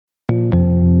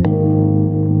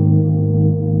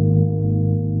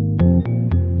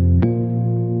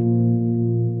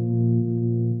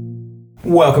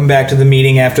Welcome back to the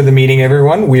meeting after the meeting,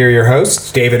 everyone. We are your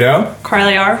hosts, David O.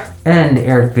 Carly R. And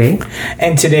Eric B.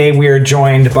 And today we are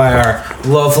joined by our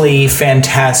lovely,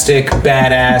 fantastic,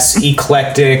 badass,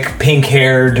 eclectic,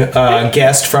 pink-haired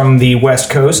guest from the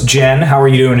West Coast, Jen. How are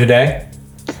you doing today?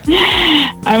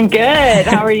 I'm good.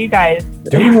 How are you guys?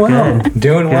 Doing well.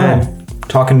 Doing well.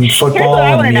 Talking football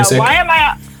and music.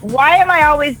 Why am I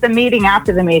always the meeting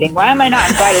after the meeting? Why am I not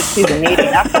invited to the meeting?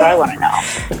 That's what I want to know.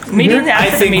 Meeting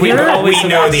after the meeting. We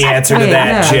know the answer to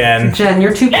that, Jen. Jen,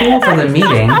 you're too cool for the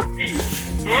meeting.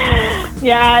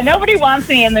 Yeah, nobody wants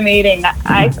me in the meeting.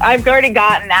 I've already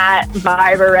gotten that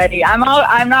vibe already. I'm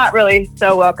not really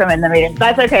so welcome in the meeting.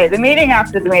 That's okay. The meeting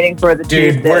after the meeting for the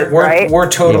dude. Tuesdays, We're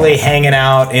totally hanging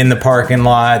out in the parking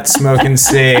lot, smoking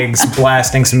cigs,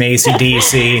 blasting some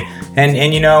AC/DC,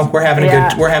 and you know we're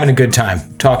having a good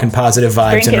time talking positive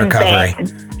vibes and recovery.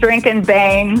 Drinking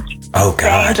Bang. Oh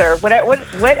God! Bangs or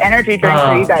what energy drinks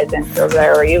are you guys into over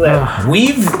there where you live?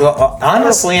 We've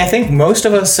honestly, I think most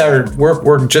of us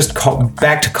we're just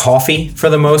back to coffee for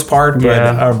the most part,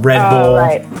 but Red Bull.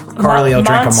 Right. Carly will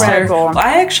drink a Monster.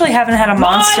 I actually haven't had a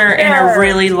Monster in a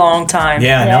really long time.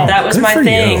 Yeah, no, that was my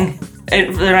thing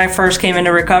when I first came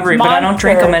into recovery, but I don't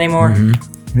drink them anymore.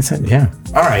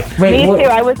 Mm-hmm. All right. Me too.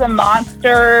 I was a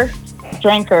Monster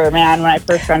drinker, man, when I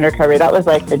first got into recovery. That was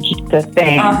like the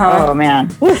thing. Uh-huh. Oh man.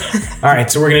 All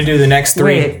right, so we're gonna do the next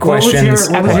three questions.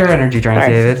 What was your energy drink,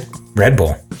 David? Red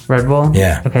Bull. Red Bull?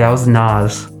 Yeah. Okay, I was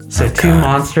Nas. So two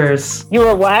Monsters. You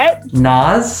were what?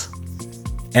 Nas?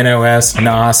 NOS,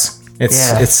 NOS.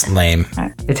 It's lame.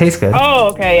 It tastes good. Oh,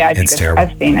 okay. Yeah, it's terrible.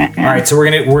 I've seen it. Yeah. All right, so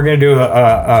we're gonna do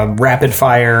a rapid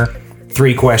fire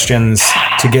 3 questions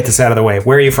to get this out of the way.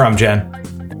 Where are you from, Jen?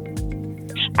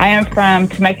 I am from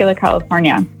Temecula,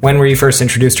 California. When were you first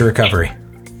introduced to recovery?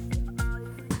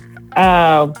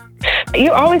 Oh,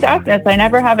 you always ask this. I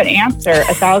never have an answer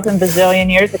 1,000 bazillion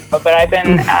years ago, but I've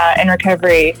been in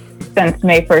recovery since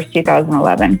May 1st,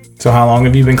 2011. So how long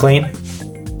have you been clean?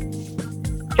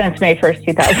 Since May 1st,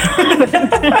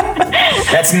 2011.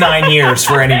 That's 9 years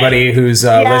for anybody who's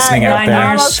listening out there.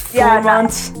 9 years, 4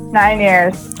 months. 9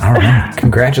 years. All right.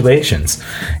 Congratulations.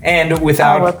 And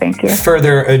without thank you.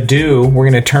 further ado, we're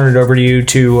going to turn it over to you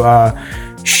to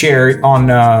share on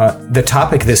the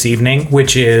topic this evening,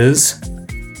 which is...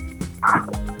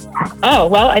 Oh,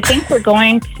 well, I think we're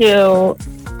going to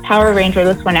Power Ranger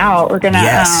this one out. We're going to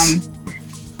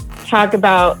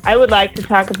I would like to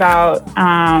talk about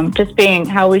just being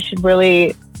how we should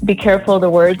really be careful of the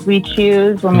words we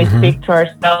choose when we speak to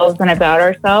ourselves and about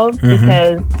ourselves,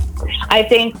 because I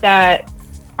think that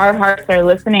our hearts are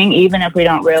listening even if we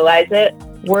don't realize it.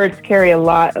 Words carry a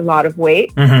lot of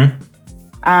weight.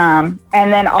 And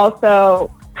then also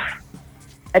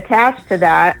attached to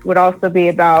that would also be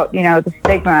about, the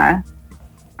stigma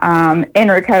in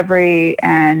recovery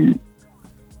and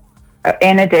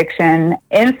in addiction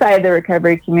inside the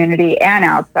recovery community and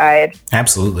outside.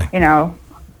 Absolutely.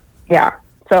 Yeah.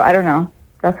 So I don't know.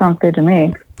 That sounds good to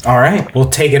me. All right. We'll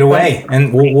take it away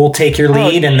and we'll take your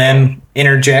lead and then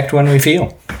interject when we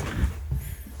feel.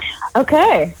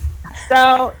 Okay.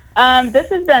 So this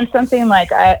has been something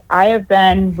like I have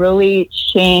been really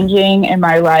changing in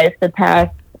my life the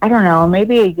past, I don't know,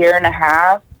 maybe a year and a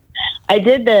half. I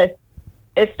did this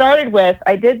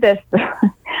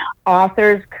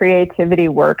author's creativity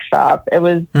workshop. It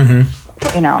was,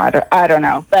 I don't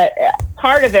know, but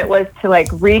part of it was to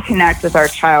reconnect with our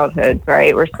childhoods,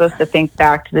 right? We're supposed to think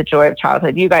back to the joy of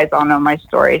childhood. You guys all know my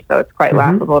story, so it's quite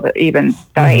laughable that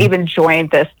I even joined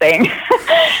this thing.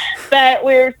 But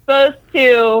we're supposed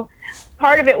to,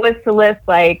 part of it was to list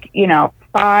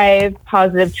 5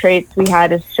 positive traits we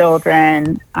had as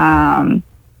children,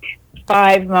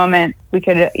 5 moments we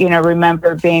could,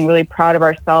 remember being really proud of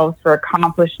ourselves for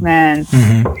accomplishments,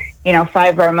 5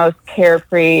 of our most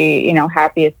carefree,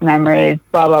 happiest memories,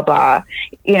 blah, blah, blah.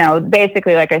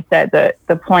 Basically, like I said,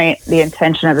 the point, the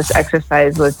intention of this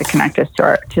exercise was to connect us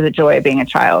to the joy of being a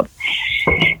child.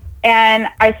 And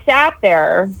I sat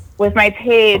there with my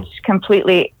page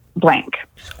completely blank.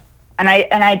 And I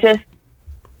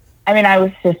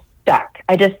was just stuck.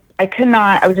 I could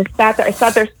not. I was just sat there. I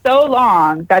sat there so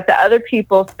long that the other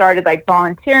people started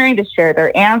volunteering to share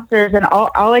their answers, and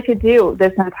all I could do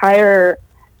this entire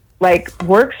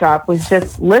workshop was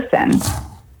just listen.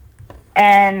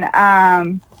 And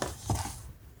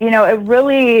it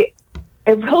really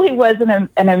was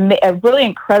a really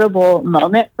incredible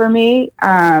moment for me,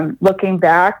 looking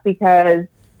back, because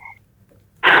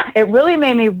it really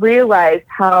made me realize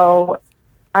how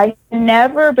I've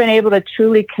never been able to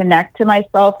truly connect to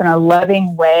myself in a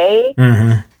loving way.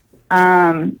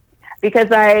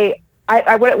 Because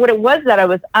what it was that I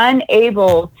was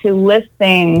unable to list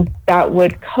things that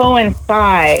would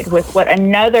coincide with what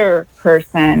another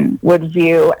person would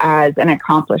view as an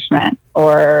accomplishment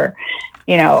or,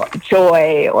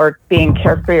 joy or being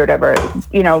carefree or whatever.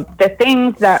 The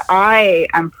things that I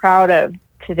am proud of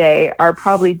today are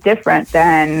probably different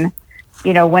than,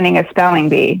 winning a spelling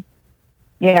bee,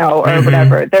 or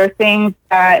whatever. There are things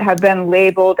that have been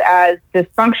labeled as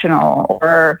dysfunctional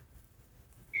or,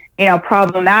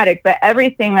 problematic, but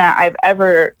everything that I've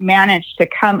ever managed to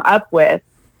come up with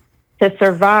to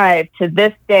survive to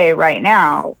this day right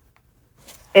now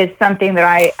is something that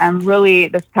I am really,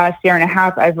 this past year and a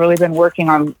half, I've really been working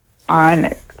on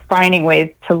finding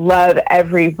ways to love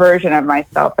every version of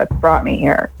myself that's brought me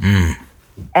here.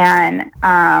 And,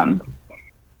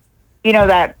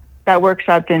 that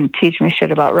workshop didn't teach me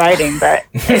shit about writing, but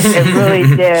it really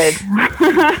did.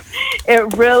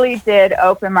 It really did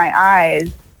open my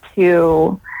eyes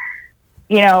to,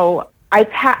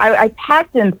 I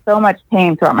packed in so much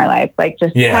pain throughout my life, like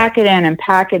just pack it in and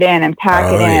pack it in and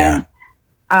pack it in.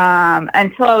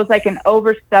 Until I was like an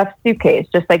overstuffed suitcase,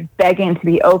 just like begging to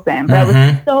be open. But I was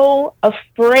so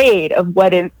afraid of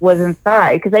what was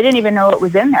inside because I didn't even know it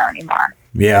was in there anymore.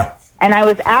 Yeah. And I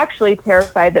was actually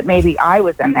terrified that maybe I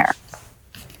was in there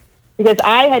because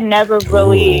I had never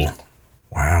really,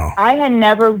 I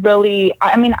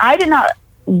did not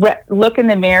look in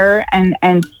the mirror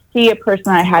and see a person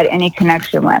I had any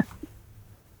connection with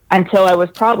until I was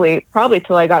probably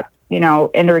till I got,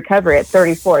 into recovery at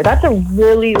 34. That's a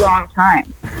really long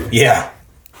time. Yeah.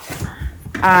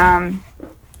 That's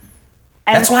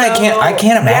why I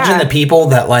can't imagine the people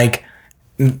that like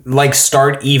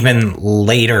start even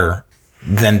later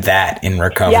than that in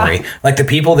recovery. Yeah. Like the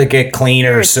people that get clean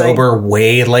or sober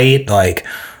way late, like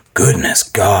goodness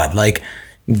God, like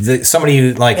somebody who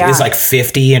is like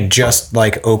 50 and just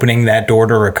like opening that door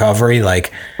to recovery,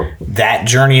 like that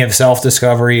journey of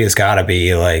self-discovery has got to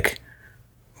be like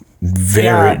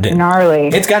very gnarly.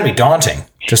 It's got to be daunting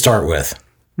to start with.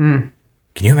 Can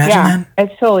you imagine that?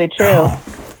 It's totally true. Oh.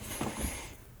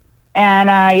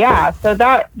 And so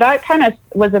that kind of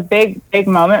was a big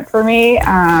moment for me.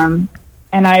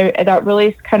 And that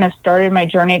really kind of started my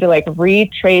journey to like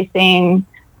retracing,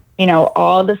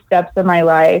 all the steps of my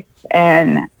life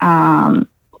and,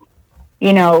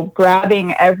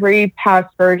 grabbing every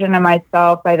past version of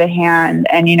myself by the hand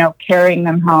and, carrying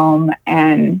them home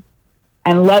and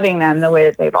loving them the way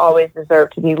that they've always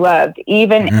deserved to be loved,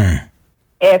 even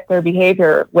if their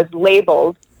behavior was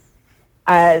labeled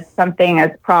as something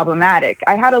as problematic.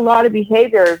 I had a lot of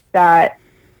behaviors that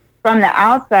from the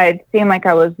outside seemed like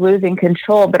I was losing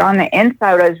control, but on the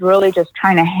inside, I was really just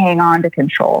trying to hang on to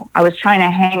control. I was trying to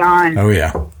hang on. Oh,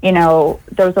 yeah.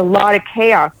 There was a lot of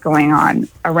chaos going on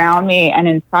around me and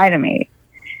inside of me.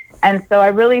 And so I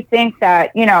really think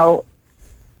that, the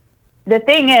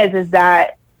thing is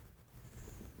that,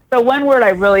 so one word I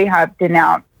really have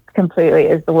denounced completely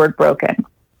is the word broken.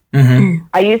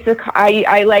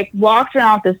 I like walked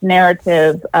around with this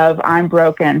narrative of I'm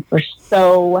broken for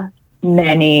so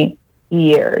many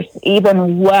years,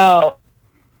 even well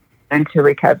into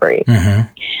recovery.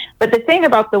 But the thing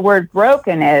about the word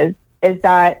broken is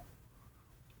that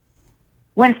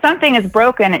when something is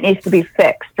broken, it needs to be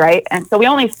fixed, right? And so we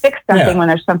only fix something when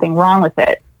there's something wrong with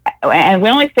it. And we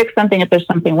only fix something if there's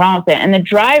something wrong with it. And the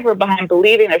driver behind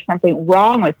believing there's something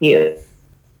wrong with you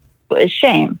is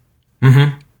shame.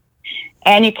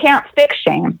 And you can't fix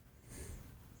shame.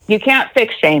 You can't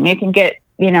fix shame. You can get,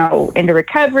 into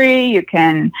recovery. You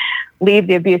can leave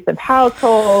the abusive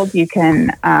household. You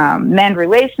can mend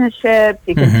relationships.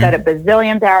 You can set a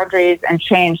bazillion boundaries and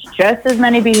change just as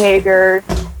many behaviors.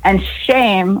 And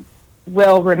shame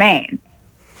will remain.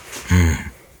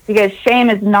 Because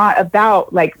shame is not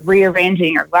about like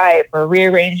rearranging your life or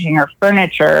rearranging your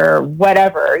furniture or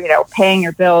whatever, paying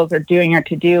your bills or doing your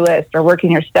to-do list or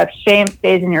working your steps. Shame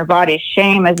stays in your body.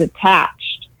 Shame is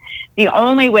attached. The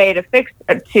only way to fix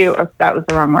that was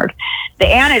the wrong word. The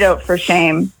antidote for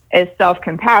shame is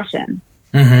self-compassion.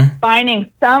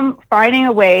 Finding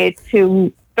a way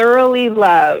to thoroughly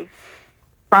love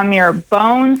from your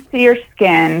bones to your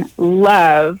skin,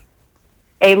 love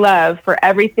for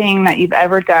everything that you've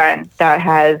ever done that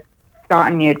has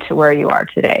gotten you to where you are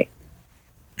today.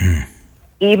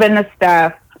 Even the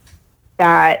stuff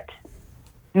that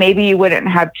maybe you wouldn't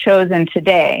have chosen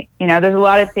today. There's a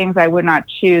lot of things I would not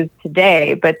choose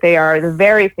today, but they are the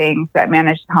very things that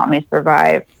managed to help me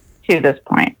survive to this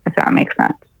point, if that makes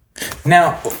sense.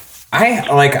 Now,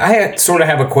 I sort of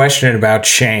have a question about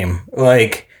shame.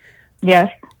 Yes.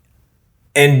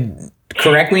 And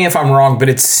correct me if I'm wrong, but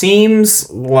it seems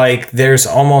like there's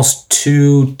almost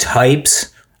two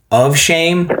types of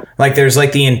shame. Like there's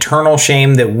like the internal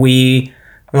shame that we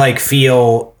like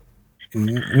feel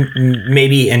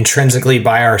maybe intrinsically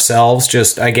by ourselves,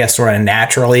 just I guess sort of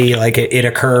naturally, like it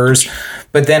occurs.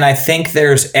 But then I think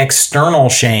there's external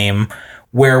shame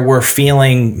where we're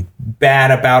feeling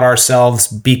bad about ourselves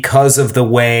because of the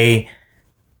way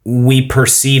we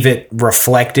perceive it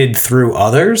reflected through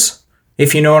others,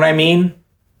 if you know what I mean.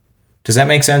 Does that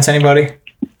make sense, anybody?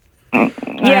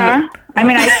 Yeah. I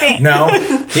mean, I think... No?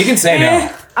 You can say no.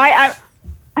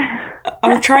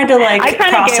 I'm trying to like I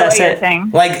kind of get what you're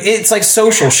saying. Like it's like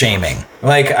social shaming.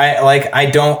 I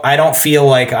don't feel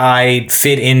like I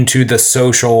fit into the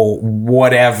social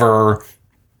whatever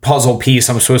puzzle piece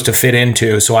I'm supposed to fit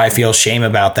into, so I feel shame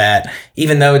about that,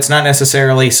 even though it's not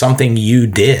necessarily something you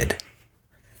did.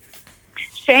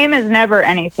 Shame is never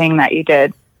anything that you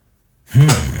did.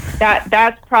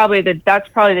 That's probably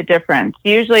the difference.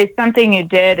 Usually something you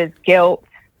did is guilt,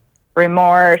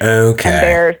 remorse,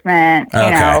 embarrassment, you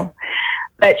know.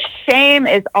 But shame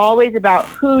is always about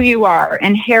who you are,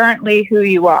 inherently who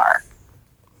you are.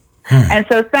 And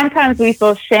so sometimes we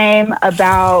feel shame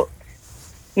about,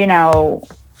 you know,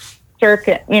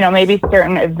 maybe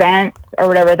certain events or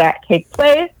whatever that take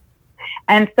place.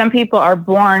 And some people are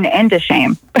born into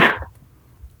shame.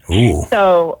 Ooh.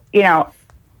 So, you know,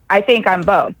 I think I'm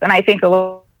both. And I think a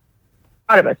lot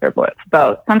of us are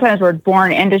both. Sometimes we're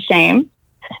born into shame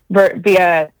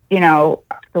via, you know,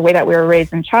 the way that we were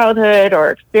raised in childhood or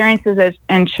experiences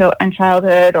in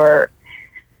childhood or,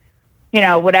 you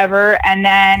know, whatever. And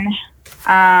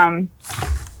then,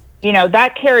 you know,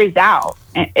 that carries out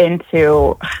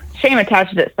into shame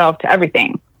attaches itself to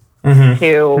everything,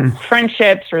 to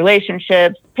friendships,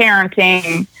 relationships,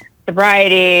 parenting,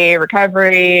 sobriety,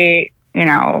 recovery, you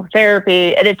know, therapy.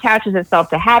 It attaches itself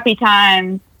to happy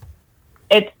times.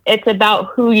 It's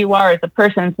about who you are as a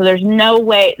person. So there's no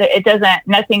way that it doesn't,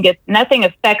 nothing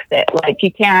affects it. Like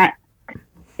you can't,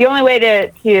 the only way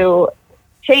to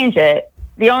change it,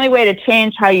 the only way to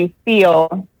change how you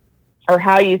feel or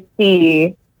how you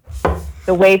see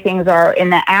the way things are in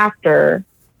the after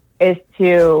is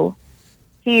to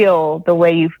feel the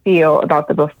way you feel about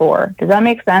the before. Does that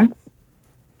make sense?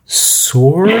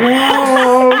 Sort of.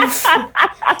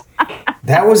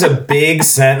 That was a big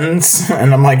sentence,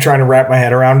 and I'm like trying to wrap my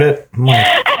head around it. I'm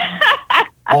like,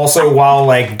 also, while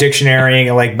like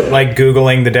dictionarying, like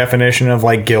Googling the definition of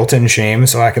like guilt and shame,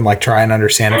 so I can like try and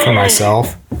understand it for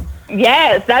myself.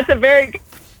 Yes, that's a very good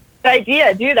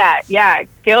idea. Do that. Yeah,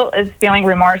 guilt is feeling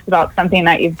remorse about something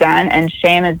that you've done, and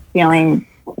shame is feeling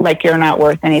like you're not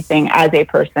worth anything as a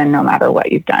person, no matter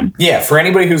what you've done. Yeah, for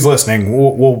anybody who's listening,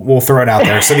 we'll throw it out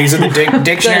there. So these are the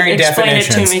dictionary definitions.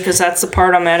 Explain it to me, because that's the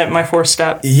part I'm at my 4th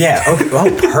step. Yeah. Okay.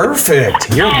 Oh,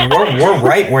 perfect. We're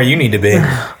right where you need to be.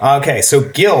 Okay. So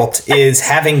guilt is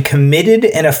having committed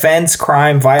an offense,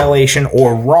 crime, violation,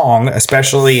 or wrong,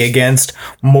 especially against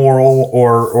moral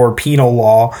or penal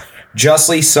law,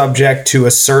 justly subject to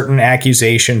a certain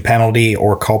accusation, penalty,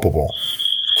 or culpable.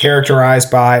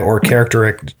 Characterized by or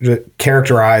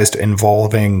characterized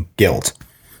involving guilt,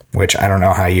 which I don't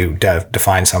know how you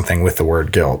define something with the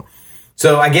word guilt.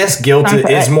 So I guess guilt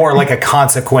is more like a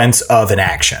consequence of an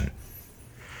action.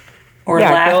 Or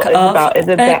lack of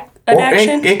an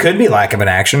action? It could be lack of an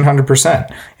action,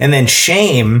 100%. And then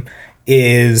shame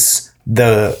is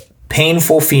the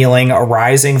painful feeling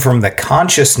arising from the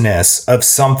consciousness of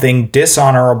something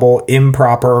dishonorable,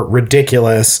 improper,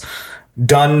 ridiculous,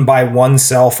 done by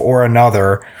oneself or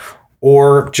another,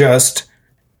 or just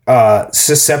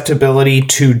susceptibility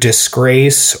to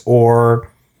disgrace or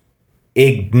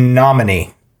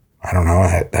ignominy. I don't know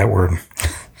that word.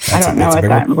 I don't know what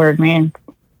that word means.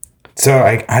 So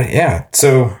yeah.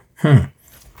 So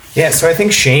So I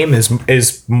think shame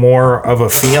is more of a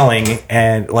feeling,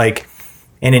 and like,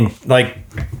 and in like,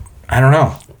 I don't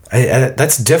know.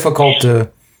 That's difficult to.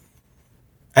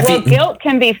 I think guilt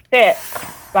can be fixed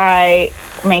by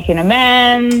making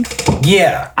amends.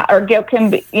 Yeah. Or guilt can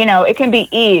be, you know, it can be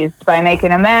eased by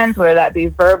making amends, whether that be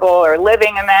verbal or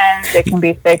living amends. It can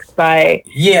be fixed by,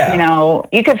 you know,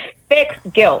 you can fix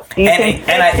guilt. You can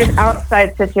fix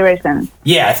outside situations.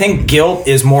 Yeah, I think guilt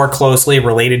is more closely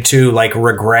related to like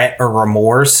regret or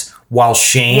remorse, while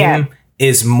shame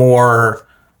is more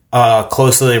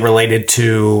closely related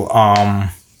to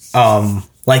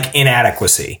like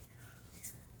inadequacy.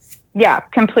 Yeah,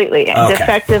 completely. Okay.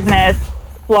 Defectiveness,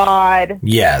 flawed.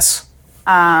 Yes.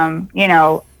 You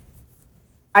know,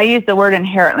 I use the word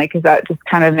inherently because that just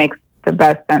kind of makes the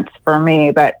best sense for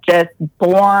me, but just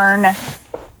born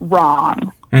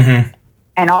wrong. Mm-hmm.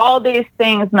 And all these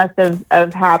things must have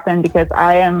happened because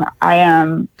I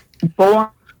am born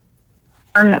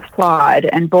flawed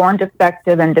and born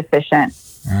defective and deficient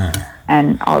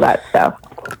and all that stuff.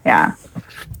 Yeah.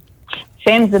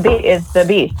 Shame's is the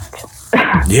beast.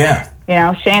 Yeah.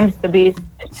 Shame's the beast.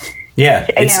 Yeah,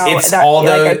 it's all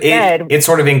those. It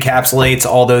sort of encapsulates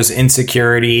all those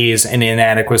insecurities and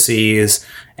inadequacies,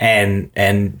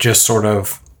 and just sort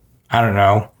of, I don't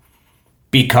know,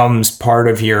 becomes part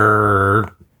of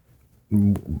your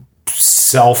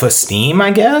self-esteem,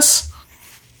 I guess.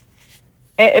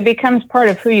 It becomes part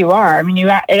of who you are. I mean, it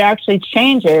actually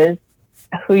changes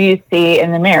who you see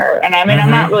in the mirror. And I mean,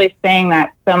 I'm not really saying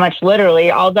that so much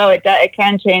literally, although it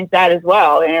can change that as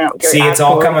well. See, it's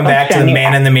all coming back to the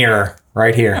man in the mirror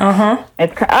right here.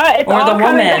 It's or all the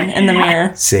woman in the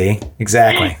mirror. See,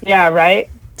 exactly. Yeah, right.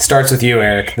 Starts with you,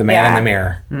 Eric, the man in the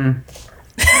mirror.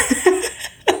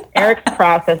 Eric's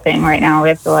processing right now. We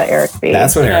have to let Eric be.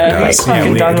 That's what Eric does.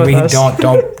 We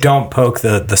don't poke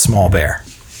the small bear.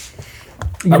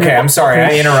 Okay, I'm sorry,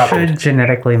 I interrupted. Should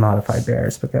genetically modify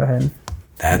bears, but go ahead.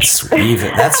 That's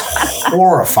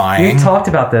horrifying. We talked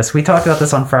about this.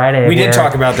 On Friday. We did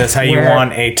talk about this, how you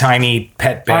want a tiny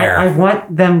pet bear. I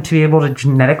want them to be able to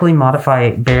genetically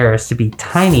modify bears to be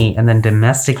tiny and then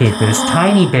domesticate those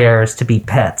tiny bears to be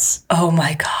pets. Oh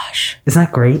my gosh. Isn't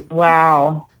that great?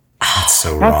 Wow. That's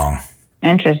so wrong.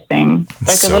 Interesting.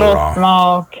 Like so a little wrong.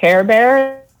 Small Care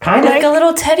Bear? Kind of like a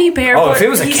little teddy bear. Oh, if it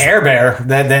was a Care Bear,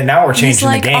 then now we're changing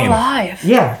the game. He's alive.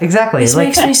 Yeah, exactly. This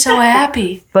makes me so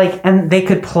happy. And they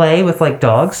could play with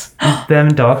dogs. Them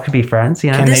and dogs could be friends.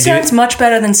 This sounds much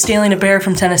better than stealing a bear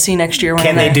from Tennessee next year.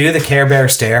 Can they do the Care Bear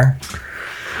stare?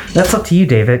 That's up to you,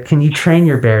 David. Can you train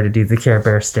your bear to do the Care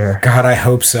Bear stare? God, I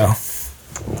hope so.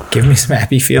 Give me some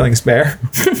happy feelings, bear.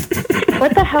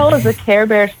 What the hell is a Care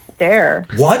Bear stare?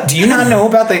 What? Do you not know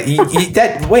about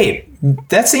that? Wait,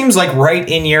 that seems like right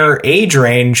in your age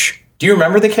range. Do you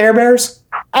remember the Care Bears?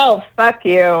 Oh, fuck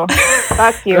you.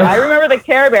 Fuck you. I remember the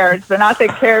Care Bears, but not the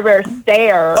Care Bear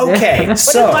stare. Okay, what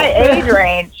is my age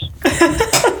range?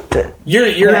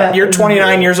 You're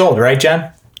 29 years old, right,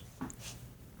 Jen?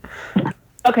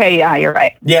 Okay, yeah, you're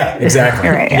right. Yeah, exactly.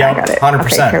 You're right. Yeah, I got it.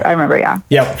 100%. Okay, I remember, yeah.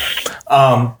 Yep.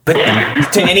 But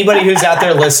to anybody who's out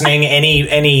there listening,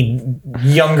 any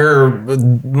younger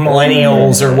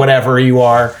millennials or whatever you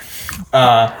are,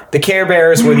 the Care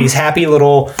Bears were these happy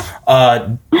little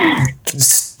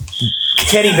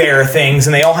teddy bear things,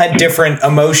 and they all had different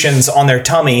emotions on their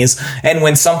tummies, and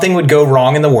when something would go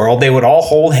wrong in the world, they would all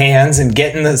hold hands and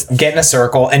get in a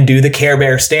circle and do the Care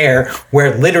Bear stare,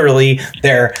 where literally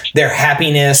their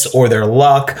happiness or their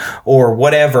luck or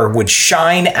whatever would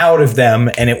shine out of them,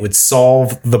 and it would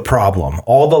solve the problem.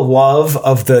 All the love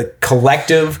of the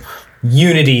collective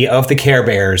unity of the Care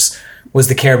Bears was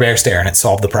the Care Bear stare, and it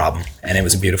solved the problem, and it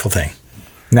was a beautiful thing.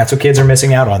 And that's what kids are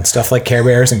missing out on. Stuff like Care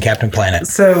Bears and Captain Planet.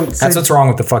 So that's what's wrong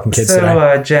with the fucking kids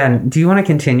today. Jen, do you want to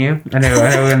continue? I know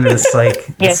we're in this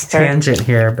yes, tangent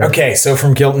here. But. Okay, so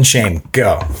from guilt and shame,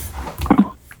 go.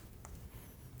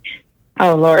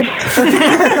 Oh, Lord. So,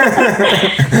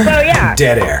 yeah.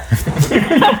 Dead air.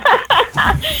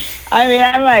 I mean,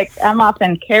 I'm off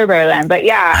in Care Bear land, but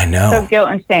yeah. I know. So guilt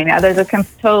and shame. Yeah, there's a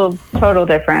total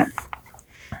difference.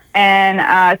 And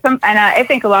I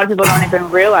think a lot of people don't even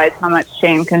realize how much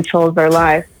shame controls their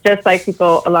life. Just like a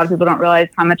lot of people don't realize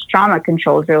how much trauma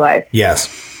controls your life. Yes.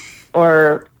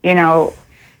 Or, I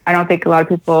don't think a lot of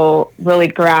people really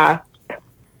grasp,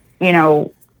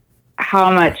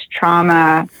 how much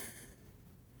trauma,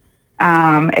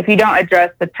 if you don't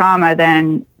address the trauma,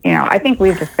 then, I think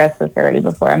we've discussed this already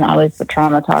before. I'm not always the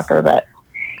trauma talker, but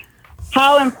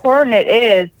how important it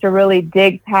is to really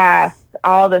dig past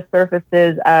all the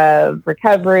surfaces of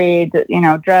recovery,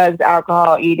 drugs,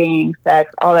 alcohol, eating,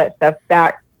 sex, all that stuff,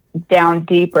 back down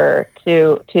deeper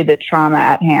to the trauma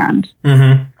at hand.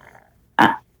 Mm-hmm.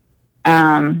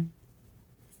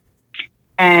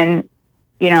 And,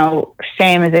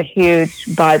 shame is a huge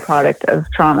byproduct of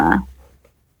trauma.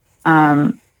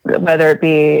 Whether it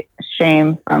be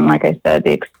shame from, like I said,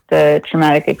 the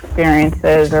traumatic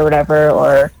experiences or whatever,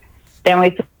 or then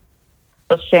we feel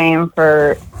shame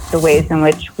for the ways in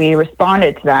which we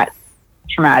responded to that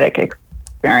traumatic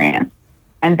experience.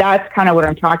 And that's kind of what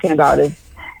I'm talking about is,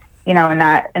 in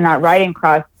that writing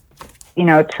process,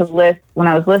 to list, when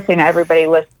I was listening to everybody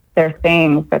list their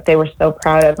things that they were so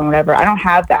proud of and whatever, I don't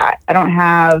have that. I don't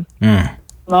have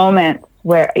moments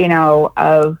where,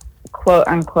 of quote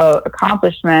unquote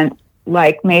accomplishments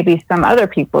like maybe some other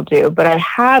people do, but I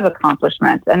have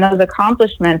accomplishments, and those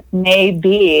accomplishments may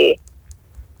be,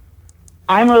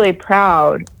 I'm really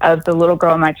proud of the little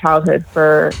girl in my childhood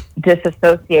for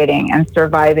disassociating and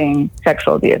surviving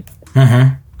sexual abuse.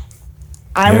 Mm-hmm.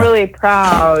 I'm really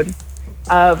proud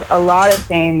of a lot of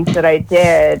things that I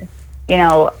did, you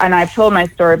know, and I've told my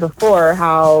story before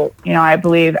how, you know, I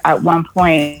believe at one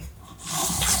point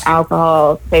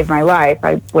alcohol saved my life.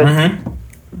 I was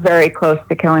very close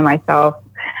to killing myself.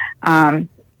 And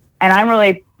I'm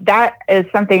really, that is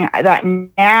something that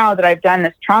now that I've done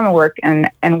this trauma work and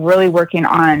really working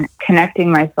on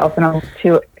connecting myself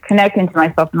connecting to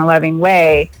myself in a loving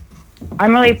way,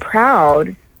 I'm really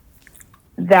proud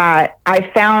that I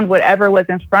found whatever was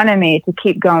in front of me to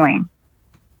keep going,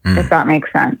 if that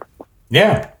makes sense.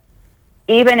 Yeah.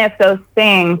 Even if those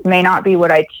things may not be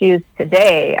what I choose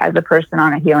today as a person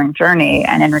on a healing journey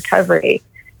and in recovery,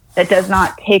 that does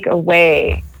not take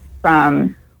away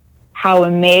from how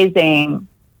amazing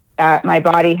that my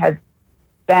body has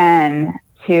been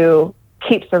to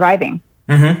keep surviving.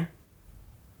 Mm-hmm.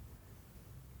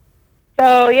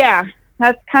 So yeah,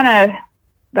 that's kind of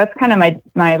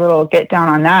my little get down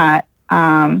on that.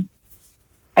 I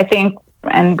think,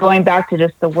 and going back to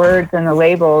just the words and the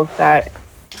labels that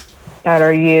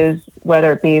are used,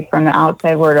 whether it be from the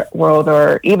outside world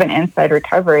or even inside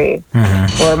recovery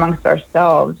or amongst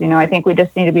ourselves, you know, I think we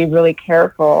just need to be really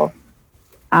careful,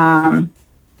 you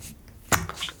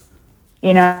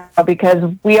know,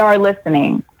 because we are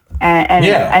listening.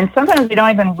 And sometimes we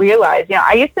don't even realize, you know,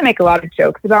 I used to make a lot of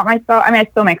jokes about myself. I mean, I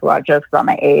still make a lot of jokes about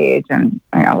my age and,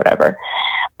 you know, whatever.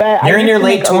 But you're in your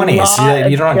late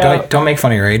 20s. You don't make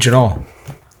fun of your age at all.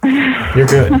 You're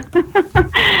good.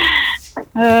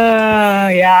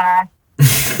 Yeah.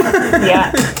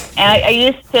 Yeah. And I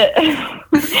used to,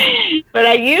 but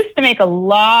I used to make a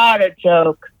lot of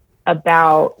jokes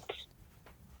about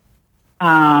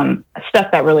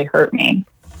stuff that really hurt me.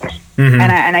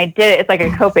 And I did it. It's like a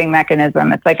coping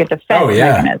mechanism. It's like a defense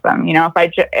mechanism. You know,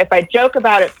 if I joke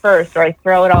about it first, or I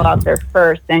throw it all out there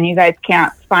first, then you guys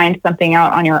can't find something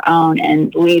out on your own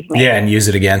and leave me. Yeah, and use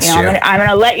it against you. I'm going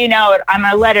to let you know. I'm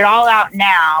going to let it all out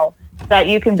now, so that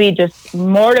you can be just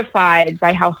mortified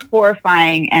by how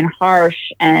horrifying and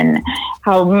harsh and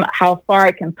how far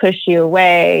I can push you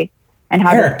away and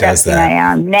how disgusting I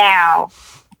am now.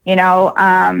 You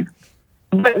know.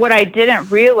 But what I didn't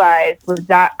realize was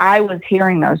that I was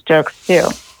hearing those jokes too.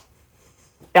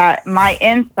 That my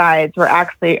insides were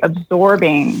actually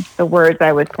absorbing the words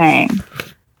I was saying.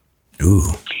 Ooh.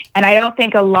 And I don't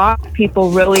think a lot of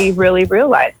people really, really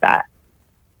realize that.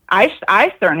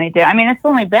 I certainly did. I mean, it's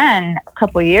only been a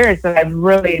couple of years that I've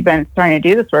really been starting to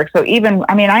do this work. So even,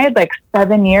 I mean, I had like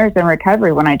 7 years in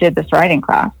recovery when I did this writing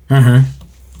class.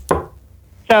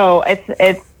 So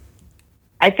it's,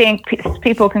 I think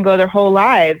people can go their whole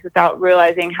lives without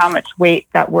realizing how much weight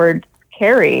that words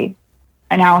carry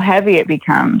and how heavy it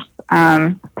becomes.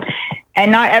 And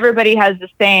not everybody has the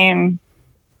same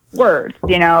words,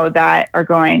 you know, that are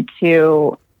going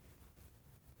to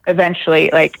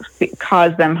eventually like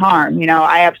cause them harm. You know,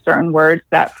 I have certain words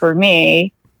that for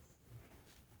me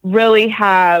really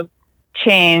have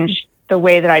changed the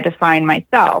way that I define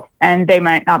myself. And they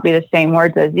might not be the same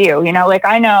words as you, you know, like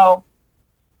I know,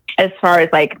 as far as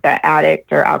like the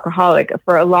addict or alcoholic,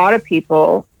 for a lot of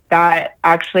people, that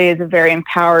actually is a very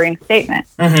empowering statement.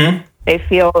 They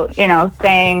feel, you know,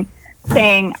 saying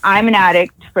I'm an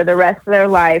addict for the rest of their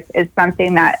life is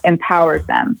something that empowers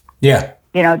them. Yeah.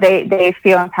 You know, they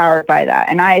feel empowered by that.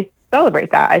 And I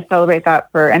celebrate that. I celebrate that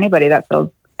for anybody that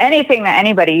feels anything that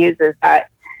anybody uses that,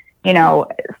 you know,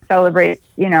 celebrates,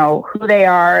 you know, who they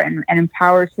are and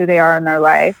empowers who they are in their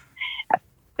life.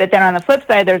 But then on the flip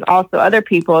side, there's also other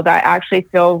people that actually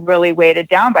feel really weighted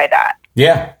down by that.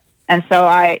 Yeah. And so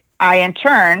I in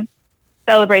turn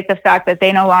celebrate the fact that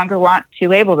they no longer want to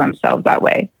label themselves that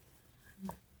way.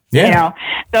 Yeah. You know,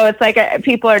 so it's like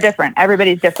people are different.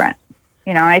 Everybody's different.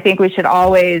 You know, and I think we should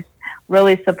always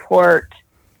really support,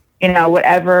 you know,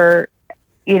 whatever,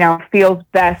 you know, feels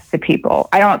best to people.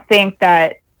 I don't think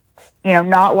that, you know,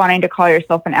 not wanting to call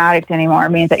yourself an addict anymore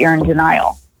means that you're in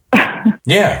denial.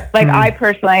 Yeah. Like I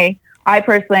personally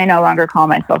no longer call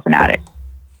myself an addict.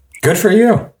 Good for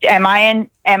you. Am I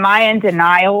in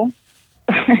denial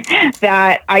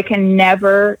that I can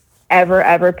never,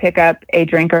 ever pick up a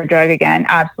drink or drug again?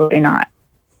 Absolutely not.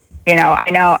 You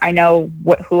know, I know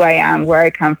who I am, where I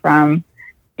come from.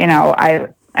 You know,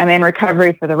 I'm in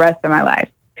recovery for the rest of my life,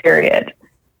 period.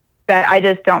 But I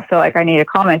just don't feel like I need to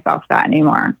call myself that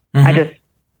anymore.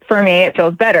 For me, it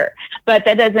feels better. But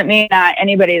that doesn't mean that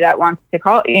anybody that wants to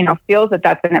call, you know, feels that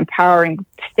that's an empowering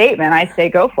statement. I say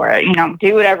go for it. You know,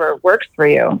 do whatever works for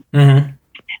you.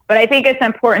 But I think it's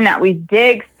important that we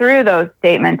dig through those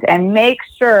statements and make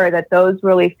sure that those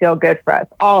really feel good for us,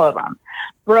 all of them.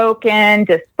 Broken,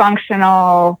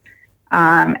 dysfunctional,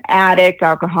 addict,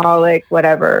 alcoholic,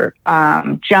 whatever,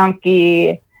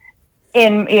 junkie,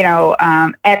 in,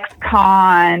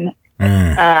 ex-con.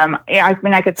 I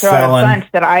mean, I could throw out a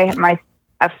bunch that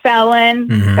a felon.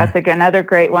 Mm-hmm. That's another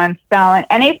great one. Felon.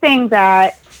 Anything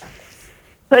that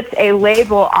puts a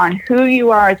label on who you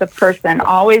are as a person.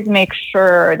 Always make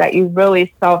sure that you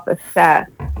really self-assess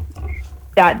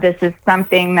that this is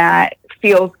something that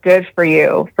feels good for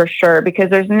you, for sure, because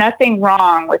there's nothing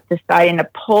wrong with deciding to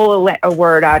pull a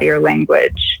word out of your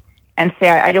language and say,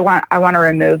 I want to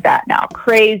remove that now.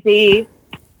 Crazy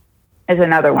is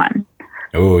another one.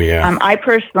 Oh, yeah. I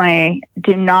personally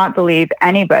do not believe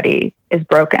anybody is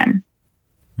broken.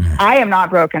 I am not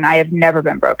broken. I have never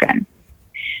been broken.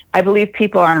 I believe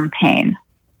people are in pain.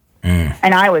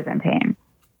 And I was in pain.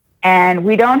 And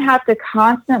we don't have to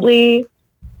constantly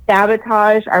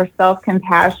sabotage our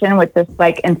self-compassion with this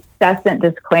incessant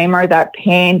disclaimer that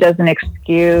pain doesn't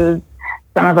excuse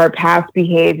some of our past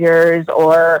behaviors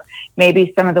or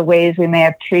maybe some of the ways we may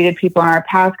have treated people in our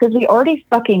past, because we already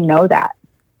fucking know that.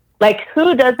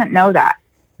 Who doesn't know that?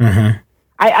 Mm-hmm.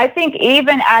 I think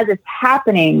even as it's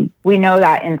happening, we know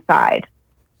that inside.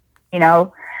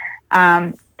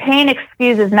 Pain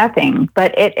excuses nothing,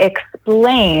 but it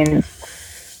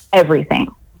explains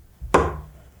everything.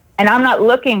 And I'm not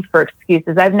looking for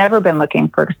excuses. I've never been looking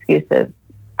for excuses.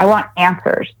 I want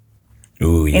answers.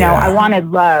 Ooh, yeah. I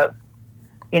wanted love,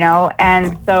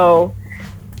 and so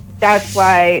that's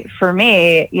why for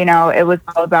me, it was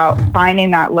all about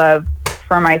finding that love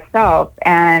for myself.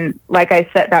 And like I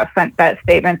said, that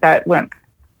statement that went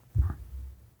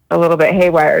a little bit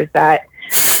haywire is that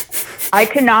I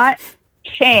could not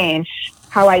change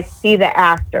how I see the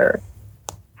after,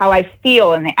 how I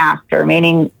feel in the after,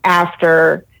 meaning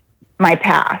after my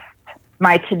past,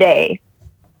 my today.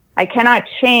 I cannot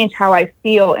change how I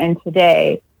feel in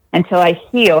today until I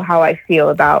heal how I feel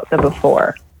about the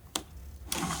before.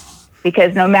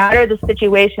 Because no matter the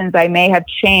situations I may have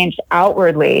changed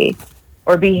outwardly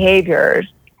or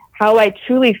behaviors, how I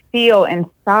truly feel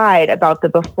inside about the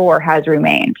before has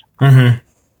remained. Mm-hmm.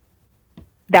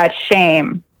 That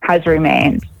shame has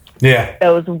remained. Yeah.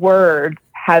 Those words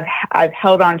I've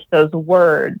held on to those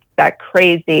words, that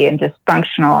crazy and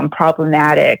dysfunctional and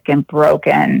problematic and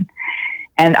broken.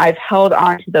 And I've held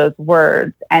on to those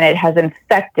words, and it has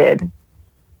infected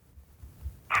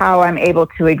how I'm able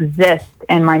to exist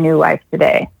in my new life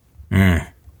today. Love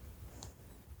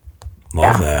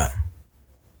that.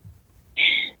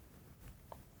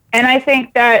 And I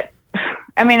think that,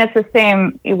 it's the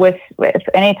same with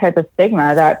any type of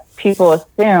stigma that people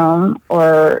assume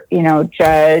or,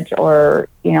 judge or,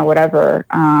 whatever.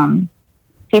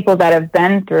 People that have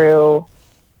been through,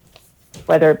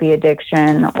 whether it be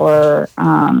addiction or,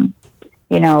 I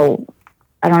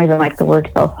don't even like the word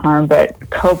self-harm, but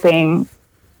coping,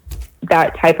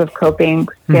 that type of coping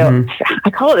skill. Mm-hmm. I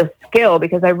call it a skill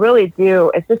because I really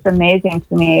do. It's just amazing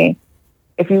to me.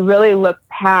 If you really look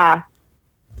past,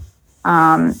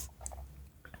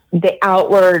 the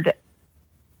outward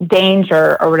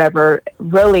danger or whatever,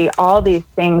 really all these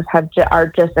things are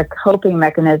just a coping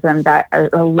mechanism that are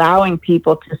allowing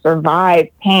people to survive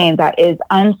pain that is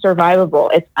unsurvivable.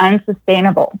 It's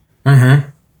unsustainable. Mm-hmm.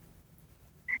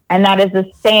 And that is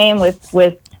the same with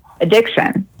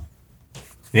addiction.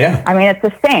 Yeah. It's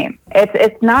the same.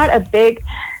 It's not a big,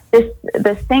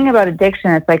 this thing about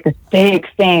addiction, it's like this big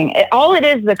thing. All it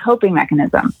is a coping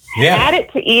mechanism. Yeah. Add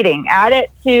it to eating, add it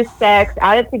to sex,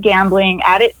 add it to gambling,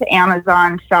 add it to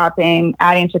Amazon shopping,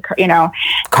 adding to, Carly.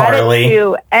 Add it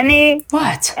to any.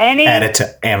 Add it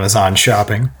to Amazon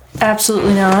shopping.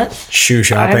 Absolutely not. Shoe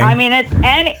shopping. It's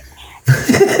any.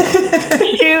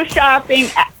 Shoe shopping.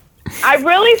 I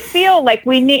really feel like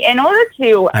we need, in order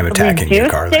to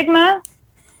reduce stigma,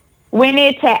 we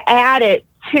need to add it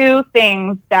to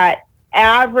things that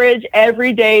average,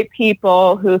 everyday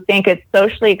people who think it's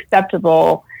socially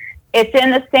acceptable, it's in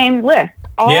the same list.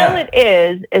 All it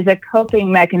is a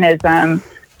coping mechanism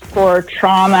for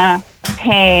trauma,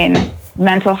 pain,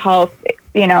 mental health,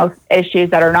 issues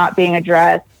that are not being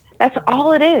addressed. That's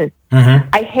all it is. Mm-hmm.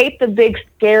 I hate the big,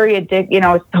 scary addiction.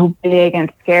 It's so big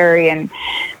and scary and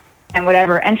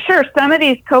whatever. And sure, some of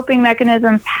these coping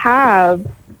mechanisms have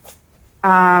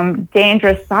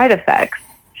dangerous side effects.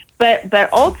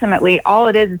 But ultimately, all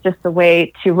it is just a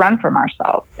way to run from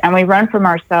ourselves. And we run from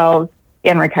ourselves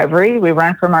in recovery. We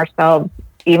run from ourselves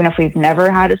even if we've never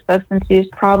had a substance use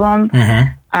problem,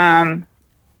 in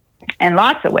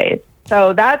lots of ways.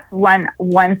 So that's one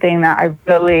thing that I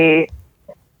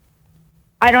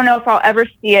don't know if I'll ever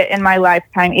see it in my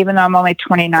lifetime, even though I'm only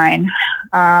 29.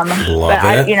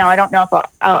 I don't know if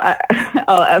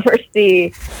I'll ever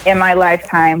see in my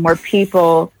lifetime where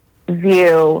people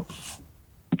view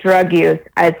drug use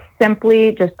as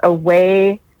simply just a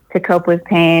way to cope with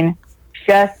pain,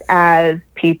 just as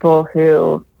people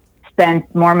who spend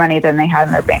more money than they have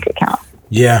in their bank account.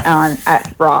 Yeah.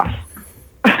 At Ross.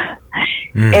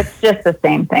 It's just the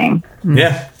same thing.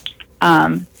 Yeah.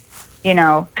 You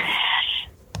know.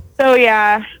 So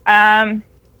yeah. And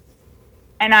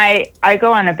I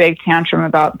go on a big tantrum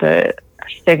about the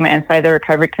stigma inside the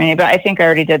recovery community, but I think I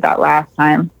already did that last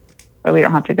time, but we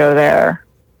don't have to go there.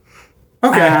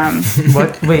 Okay.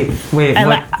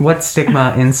 What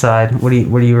stigma inside? What are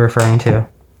you referring to?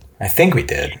 I think we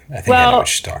did. I think I know what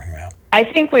she's talking about. I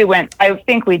think we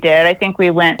did. I think we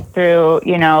went through,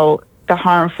 you know, the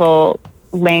harmful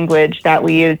language that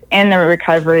we use in the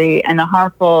recovery and the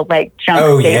harmful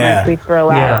junk statements we throw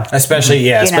out. Especially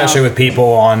with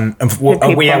people on.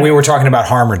 We were talking about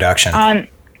harm reduction.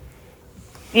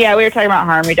 We were talking about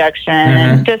harm reduction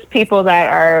and just people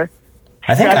that are.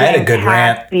 I think I had a good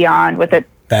rant beyond with it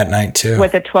that night too.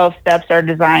 What the 12 steps are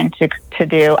designed to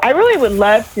do. I really would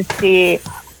love to see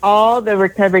all the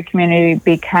recovery community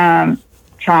become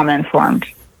trauma informed.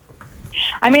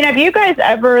 I mean, have you guys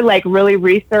ever really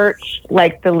researched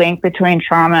the link between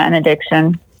trauma and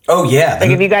addiction? Oh yeah.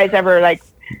 Have you guys ever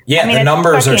the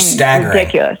numbers are staggering.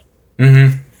 Ridiculous.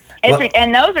 Mm-hmm.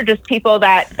 And those are just people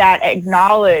that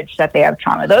acknowledge that they have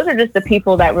trauma. Those are just the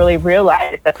people that really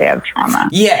realize that they have trauma.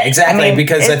 Yeah, exactly.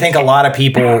 Because I think a lot of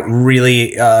people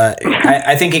really,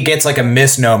 I think it gets a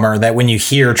misnomer that when you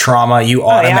hear trauma, you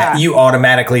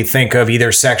automatically think of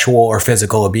either sexual or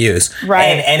physical abuse. Right.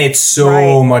 And it's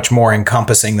so much more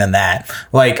encompassing than that.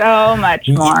 So much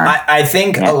more. I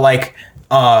think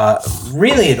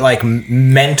really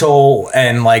mental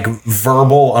and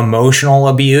verbal emotional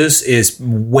abuse is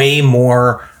way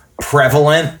more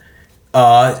prevalent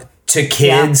to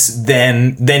kids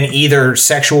than either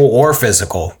sexual or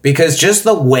physical, because just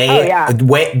the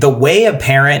way a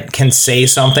parent can say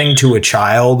something to a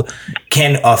child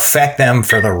can affect them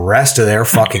for the rest of their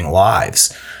fucking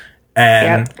lives.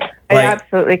 And it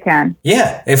absolutely can.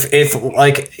 Yeah. If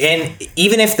and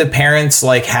even if the parents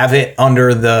have it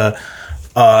under the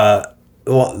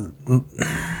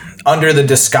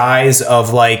disguise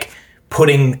of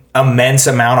putting immense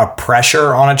amount of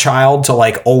pressure on a child to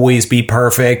always be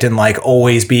perfect and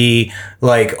always be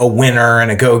a winner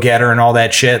and a go-getter and all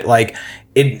that shit,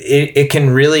 it can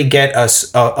really get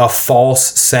us a false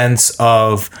sense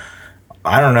of,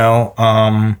 I don't know,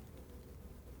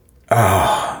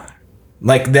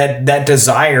 that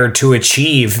desire to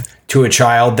achieve to a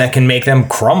child that can make them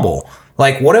crumble.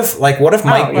 What if Michael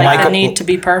the need to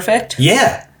be perfect?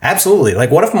 Yeah, absolutely.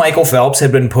 What if Michael Phelps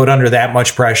had been put under that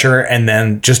much pressure and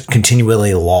then just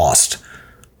continually lost?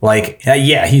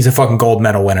 He's a fucking gold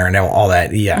medal winner and all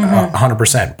that. Yeah,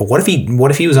 100%. But what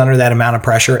if he was under that amount of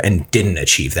pressure and didn't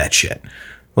achieve that shit?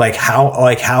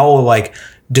 How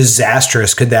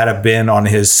disastrous could that have been on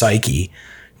his psyche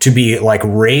to be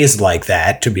raised like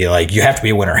that, to be you have to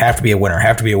be a winner, have to be a winner,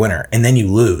 have to be a winner, and then you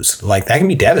lose. That can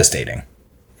be devastating.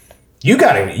 You've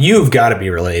got to be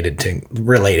relating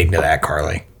to that,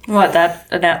 Carly. What,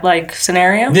 that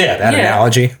scenario? Yeah, that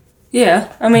analogy.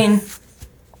 Yeah, I mean,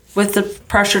 with the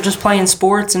pressure just playing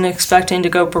sports and expecting to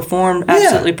go perform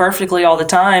absolutely perfectly all the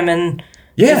time, and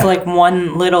if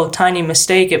one little tiny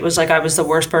mistake, it was I was the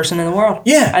worst person in the world.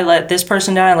 Yeah, I let this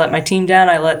person down, I let my team down,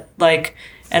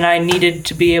 and I needed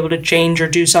to be able to change or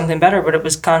do something better, but it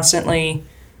was constantly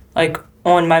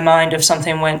on my mind if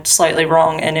something went slightly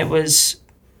wrong, and it was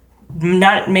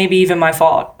not maybe even my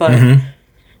fault, but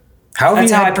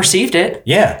that's how I perceived it.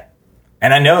 Yeah.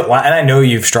 And I know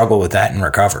you've struggled with that in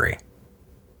recovery.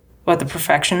 What, the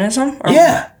perfectionism?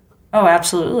 Yeah. Oh,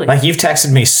 absolutely. You've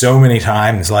texted me so many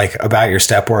times about your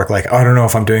step work, I don't know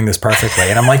if I'm doing this perfectly.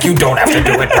 And I'm you don't have to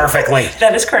do it perfectly.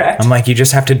 That is correct. I'm you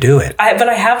just have to do it. But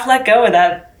I have let go of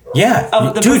that. Yeah.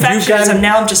 Of the perfectionism.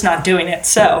 Now I'm just not doing it.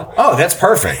 So. Oh, that's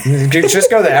perfect. Just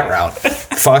go that route.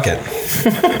 Fuck it.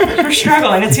 We're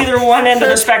struggling. It's either one end of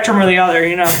the spectrum or the other,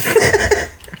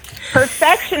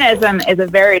 Perfectionism is a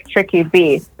very tricky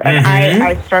beast. And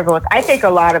I struggle with. I think a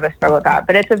lot of us struggle with that,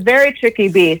 but it's a very tricky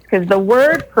beast because the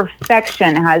word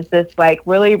perfection has this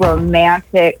really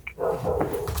romantic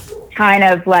kind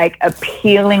of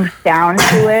appealing sound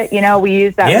to it. We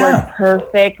use that word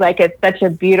perfect, it's such a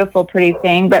beautiful, pretty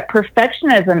thing, but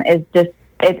perfectionism is just,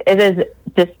 it is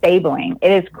disabling.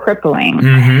 It is crippling.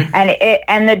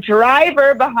 And the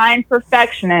driver behind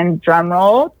perfection, and drum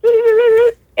roll,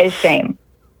 is shame.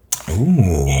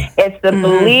 Ooh. It's the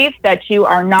belief that you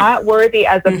are not worthy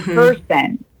as a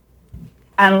person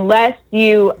unless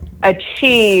you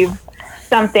achieve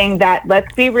something that,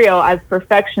 let's be real, as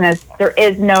perfectionists, there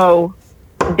is no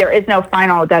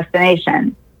final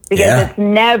destination, because it's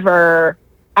never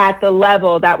at the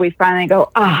level that we finally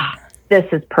go, this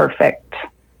is perfect.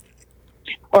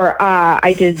 Or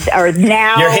I did, or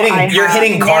now you're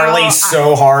hitting Carly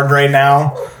so hard right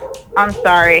now. I'm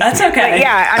sorry. That's okay. But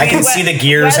yeah, I can see the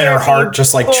gears in her heart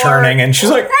just like churning, and she's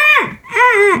like,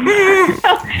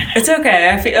 It's okay.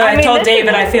 I told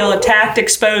David I feel attacked,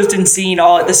 exposed, and seen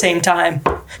all at the same time.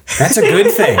 That's a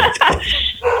good thing.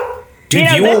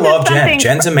 Dude, you will love Jen.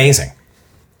 Jen's amazing.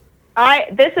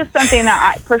 This is something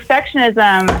that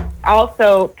perfectionism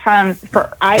also comes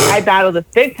I battle this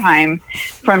big time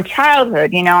from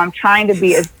childhood. You know, I'm trying to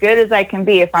be as good as I can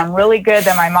be. If I'm really good,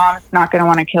 then my mom's not going to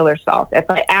want to kill herself. If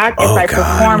I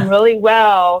perform really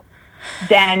well,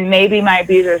 then maybe my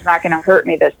abuser is not going to hurt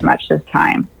me this much this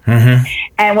time. Mm-hmm.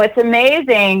 And what's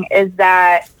amazing is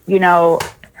that, you know,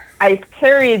 I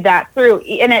carried that through,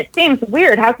 and it seems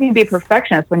weird. How can you be a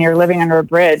perfectionist when you're living under a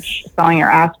bridge selling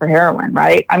your ass for heroin,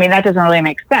 right? I mean, that doesn't really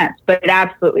make sense, but it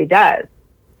absolutely does.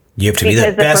 You have to be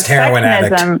the best heroin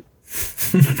addict.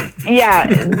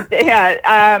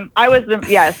 Yeah. I was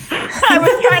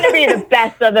trying to be the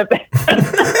best of the best.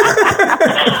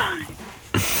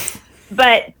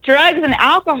 But drugs and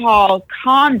alcohol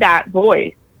calmed that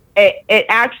voice.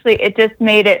 It just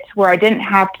made it to where I didn't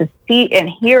have to see and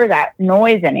hear that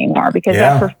noise anymore, because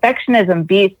that perfectionism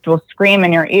beast will scream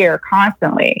in your ear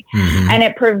constantly. Mm-hmm. And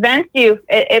it prevents you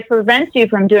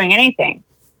from doing anything.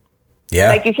 Yeah.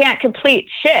 Like you can't complete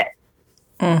shit.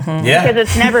 Mm-hmm. Yeah. Because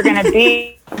it's never going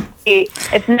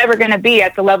to be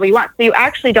at the level you want. So you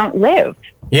actually don't live.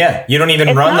 Yeah. You don't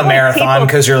even run the marathon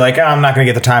because you're like, I'm not going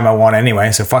to get the time I want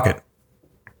anyway, so fuck it.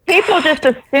 People just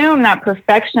assume that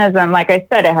perfectionism, like I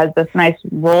said, it has this nice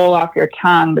roll off your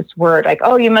tongue, this word like,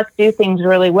 oh, you must do things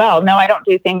really well. No, I don't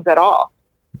do things at all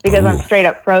because I'm straight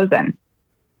up frozen.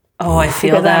 Oh, I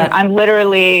feel because that. I'm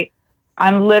literally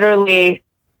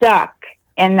stuck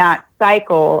in that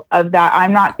cycle of that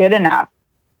I'm not good enough.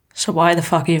 So why the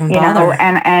fuck even bother? You know,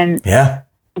 and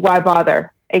why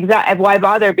bother? Exactly. Why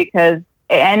bother? Because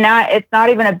it's not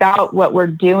even about what we're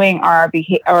doing or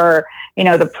you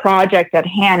know, the project at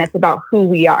hand. It's about who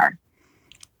we are.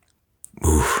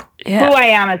 Oof. Yeah. Who I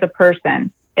am as a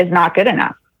person is not good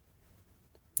enough.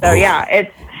 So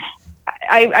it's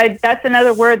that's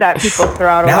another word that people throw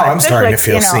out. Now I'm starting to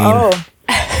feel seen.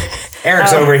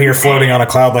 Eric's over here floating on a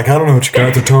cloud like, I don't know what you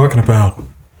guys are talking about.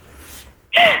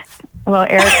 Well,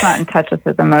 Eric's not in touch with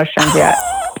his emotions yet.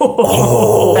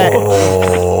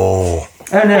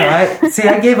 Oh no!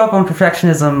 I gave up on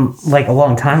perfectionism like a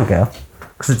long time ago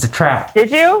because it's a trap. Did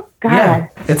you? God. Yeah,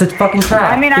 it's a fucking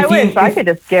trap. I mean, I wish I could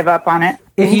just give up on it.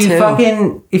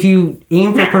 If you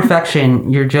aim for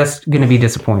perfection, you're just going to be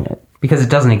disappointed because it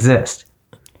doesn't exist.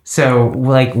 So,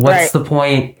 like, what's the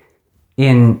point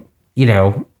in, you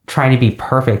know, trying to be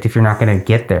perfect if you're not going to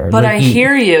get there? But like, I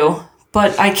hear you,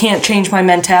 but I can't change my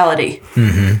mentality.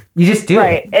 Mm-hmm. You just do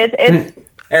it. It's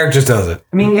Eric just does it.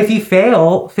 I mean, if you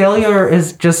failure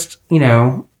is just, you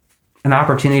know, an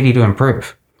opportunity to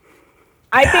improve.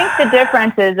 I think the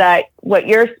difference is that what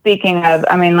you're speaking of,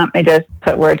 I mean, let me just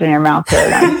put words in your mouth here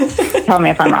then. Tell me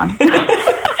if I'm wrong.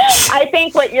 I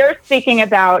think what you're speaking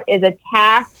about is a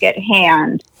task at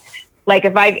hand. Like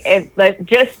if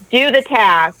just do the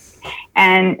task,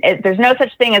 and there's no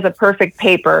such thing as a perfect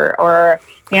paper, or,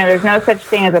 you know, there's no such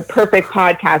thing as a perfect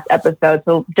podcast episode,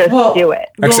 so just do it.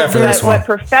 Except for this one. What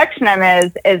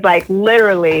perfectionism is like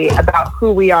literally about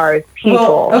who we are as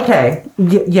people. Well, okay.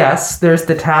 Yes, there's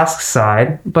the task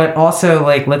side, but also,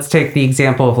 like, let's take the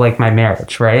example of, like, my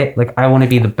marriage, right? Like, I want to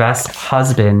be the best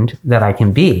husband that I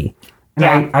can be.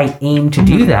 And I aim to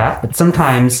do that, but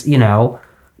sometimes, you know,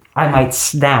 I might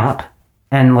snap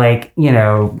and, like, you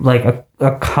know, like a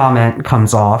comment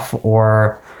comes off,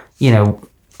 or, you know,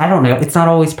 I don't know. It's not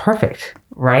always perfect,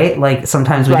 right? Like,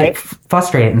 sometimes we get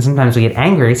frustrated and sometimes we get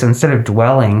angry. So instead of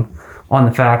dwelling on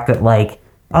the fact that, like,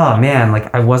 oh man,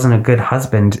 like, I wasn't a good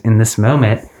husband in this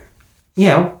moment, you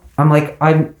know, I'm like,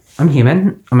 I'm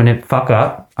human. I'm going to fuck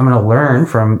up. I'm going to learn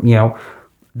from, you know,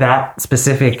 that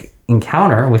specific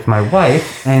encounter with my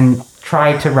wife and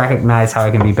try to recognize how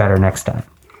I can be better next time.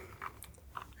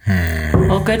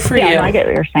 Well, good for you. Yeah, I get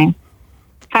what you're saying.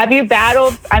 Have you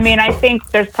battled? I mean, I think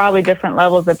there's probably different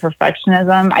levels of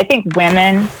perfectionism. I think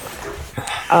women.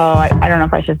 I don't know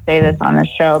if I should say this on this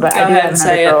show, but I do have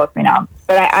another girl with me now.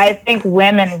 But I think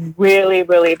women really,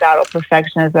 really battle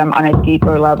perfectionism on a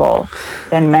deeper level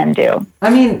than men do. I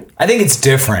mean, I think it's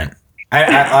different. I'm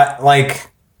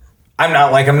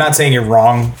not saying you're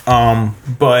wrong,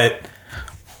 but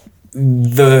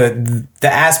the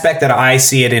aspect that I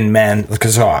see it in men,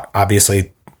 because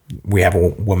obviously we have a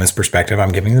woman's perspective.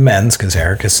 I'm giving the men's because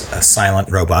Eric is a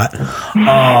silent robot.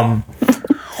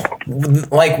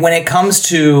 like when it comes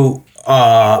to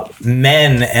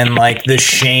men and like the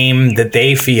shame that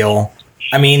they feel,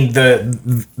 I mean,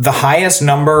 the highest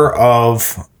number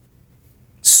of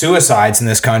suicides in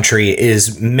this country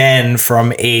is men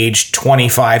from age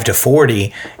 25 to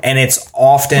 40, and it's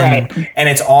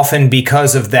often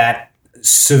because of that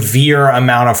severe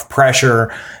amount of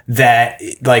pressure that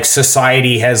like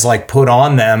society has like put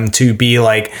on them to be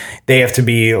like, they have to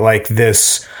be like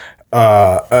this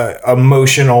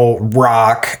emotional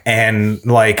rock and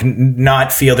like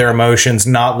not feel their emotions,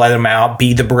 not let them out,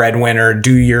 be the breadwinner,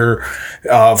 do your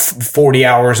 40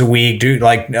 hours a week, do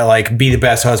like be the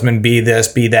best husband, be this,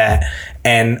 be that.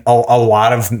 And a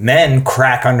lot of men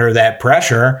crack under that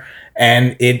pressure,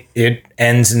 and it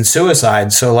ends in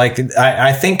suicide. So like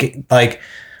I think like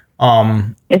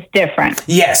it's different.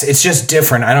 Yes, it's just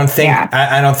different. I don't think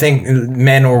I don't think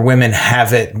men or women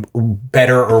have it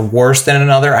better or worse than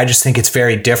another. I just think it's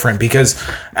very different because,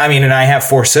 I mean, and I have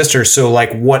 4 sisters, so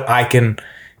like what I can,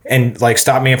 and like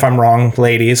stop me if I'm wrong,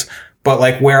 ladies, but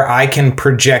like where I can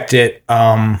project it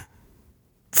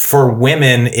for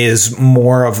women is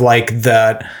more of like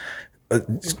the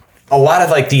a lot of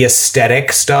like the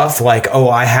aesthetic stuff, like, oh,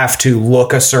 I have to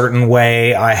look a certain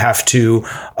way, I have to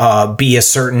be a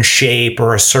certain shape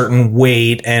or a certain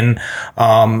weight, and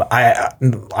I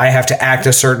have to act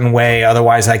a certain way,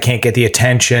 otherwise I can't get the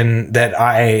attention that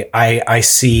I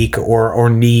seek or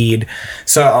need.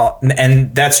 So,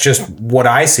 and that's just what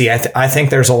I see. I think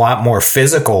there's a lot more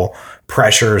physical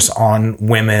pressures on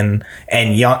women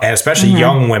and young, especially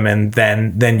young women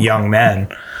than young men.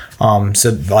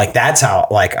 So like that's how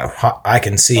like I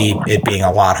can see it being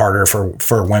a lot harder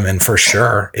for women for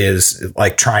sure, is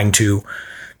like trying to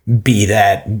be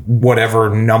that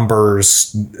whatever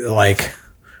numbers like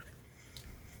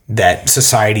that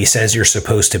society says you're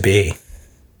supposed to be.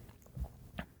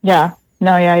 Yeah,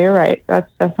 no, yeah, you're right.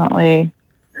 That's definitely,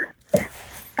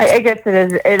 I guess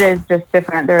it is just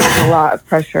different. There's a lot of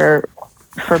pressure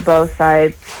for both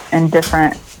sides in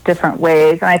different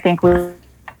ways. And I think we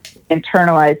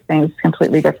internalize things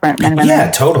completely different men and women.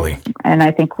 Yeah, totally. And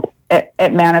I think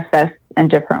it manifests in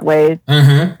different ways.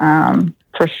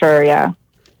 For sure. Yeah.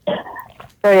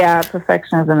 So yeah,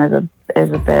 perfectionism is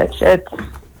a bitch.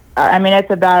 It's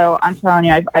a battle. I'm telling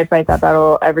you, I fight that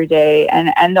battle every day. And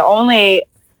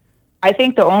I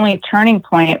think the only turning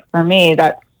point for me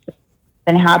that's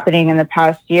been happening in the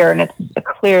past year, and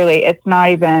it's not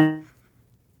even,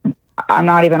 I'm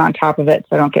not even on top of it.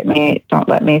 So don't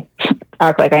let me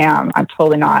act like I am. I'm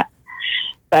totally not.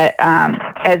 But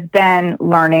has been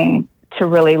learning to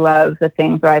really love the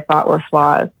things that I thought were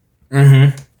flaws.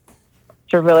 To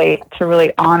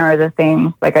really honor the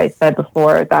things, like I said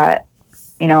before, that,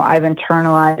 you know, I've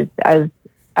internalized as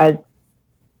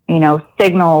you know,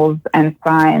 signals and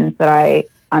signs that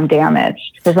I'm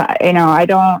damaged. Because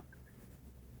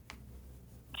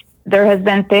there has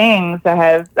been things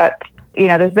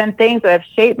there's been things that have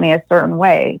shaped me a certain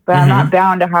way, but I'm not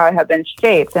bound to how I have been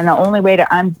shaped. And the only way to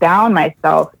unbound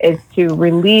myself is to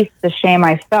release the shame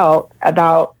I felt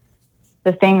about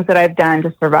the things that I've done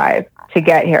to survive, to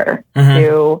get here,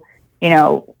 to, you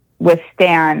know,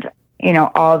 withstand, you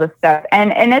know, all the stuff.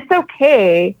 And it's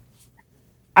okay.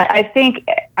 I think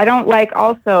I don't like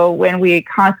also when we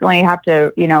constantly have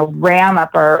to, you know, ram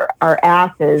up our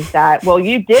asses that, well,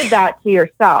 you did that to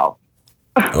yourself.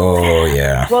 Oh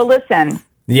yeah. Well, listen.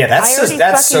 Yeah,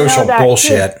 that's social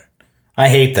bullshit. I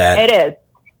hate that. It is.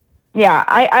 Yeah,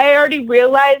 I already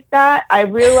realized that. I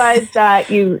realized that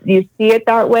you see it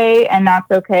that way, and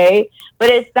that's okay. But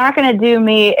it's not going to do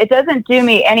me. It doesn't do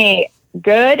me any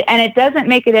good, and it doesn't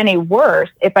make it any worse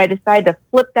if I decide to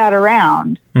flip that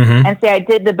around and say I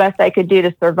did the best I could do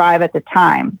to survive at the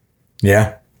time.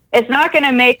 Yeah. It's not going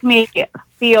to make me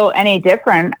feel any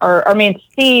different or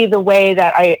see the way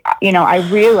that I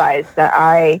realized that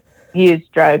I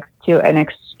used drugs to an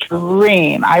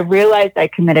extreme. I realized I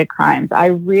committed crimes. I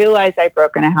realized I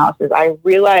broke into houses. I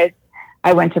realized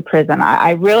I went to prison.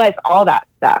 I realized all that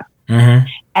stuff.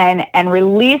 And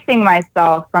releasing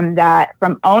myself from that,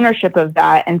 from ownership of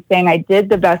that, and saying I did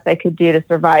the best I could do to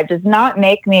survive does not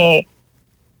make me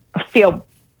feel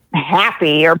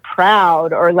happy or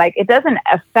proud, or like, it doesn't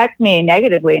affect me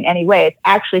negatively in any way. It's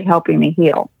actually helping me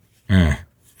heal. And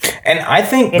I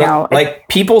think, like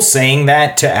people saying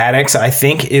that to addicts, I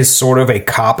think is sort of a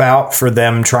cop out for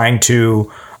them trying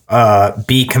to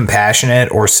be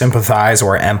compassionate or sympathize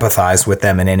or empathize with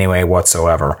them in any way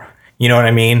whatsoever. You know what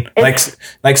I mean? Like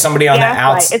somebody on the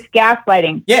outside. It's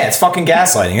gaslighting. Yeah, it's fucking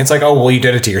gaslighting. It's like, oh, well, you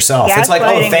did it to yourself. It's like,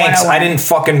 oh, thanks. I didn't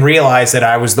fucking realize that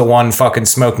I was the one fucking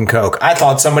smoking coke. I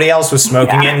thought somebody else was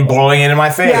smoking it and blowing it in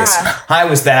my face. Yeah. I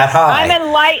was that high. I'm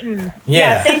enlightened.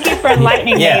 Yeah. Thank you for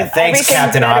enlightening me. Yeah, thanks,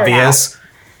 Captain Obvious.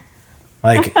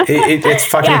 Like, it's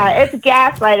fucking... Yeah, it's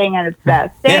gaslighting at its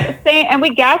best. And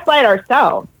we gaslight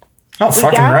ourselves. Oh,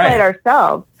 fucking right. We gaslight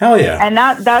ourselves. Hell yeah. And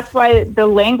that's why the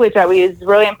language that we use is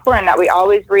really important, that we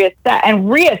always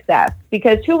reassess,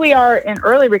 because who we are in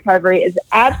early recovery is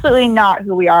absolutely not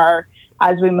who we are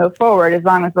as we move forward, as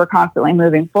long as we're constantly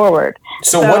moving forward.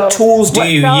 So what tools do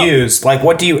you use? Like,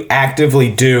 what do you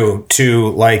actively do to,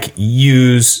 like,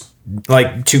 use,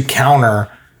 like, to counter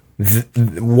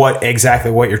what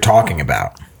you're talking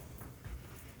about?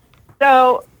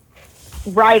 So...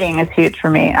 writing is huge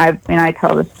for me. I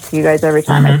tell this to you guys every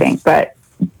time, I think, but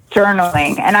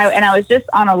journaling. And I was just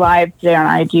on a live today on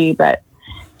IG, but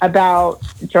about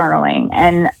journaling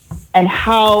and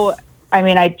how,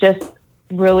 I just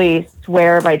really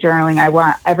swear by journaling. I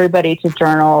want everybody to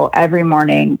journal every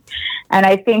morning. And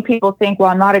I think people think, well,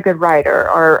 I'm not a good writer,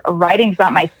 or writing's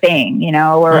not my thing,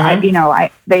 or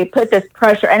they put this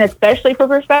pressure, and especially for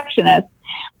perfectionists,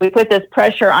 we put this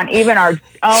pressure on even our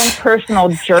own personal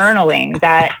journaling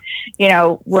that,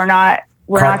 we're not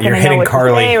going to know what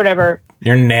to say or whatever.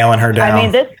 You're nailing her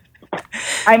down.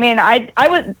 I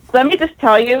would, let me just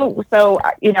tell you. So,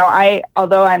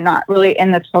 although I'm not really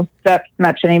in the 12 steps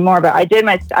much anymore, but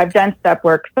I've done step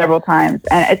work several times,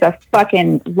 and it's a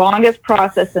fucking longest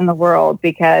process in the world,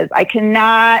 because I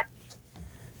cannot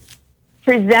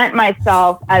present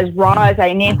myself as raw as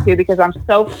I need to, because I'm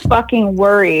so fucking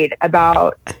worried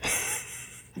about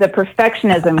the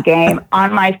perfectionism game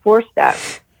on my 4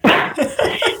 steps.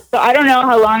 So I don't know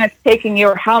how long it's taking you,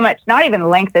 or how much, not even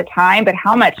length of time, but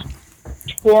how much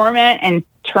torment and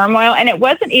turmoil. And it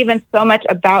wasn't even so much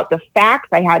about the facts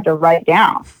I had to write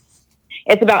down.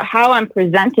 It's about how I'm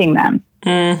presenting them.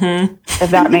 Mm-hmm. If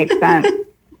that makes sense.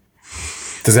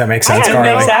 Does that make sense, Carly?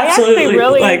 It makes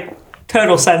absolutely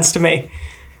total sense to me.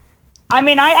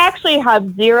 I actually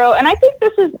have zero, and I think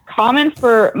this is common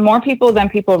for more people than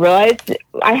people realize.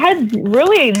 I had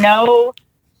really no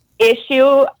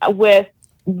issue with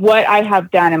what I have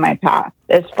done in my past,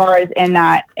 as far as in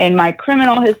my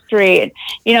criminal history.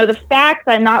 The facts,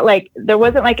 I'm not there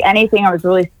wasn't anything I was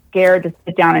really scared to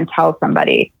sit down and tell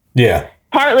somebody. Yeah.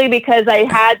 Partly because I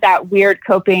had that weird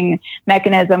coping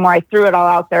mechanism where I threw it all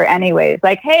out there anyways.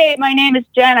 Like, hey, my name is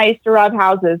Jen. I used to rob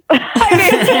houses. Oh,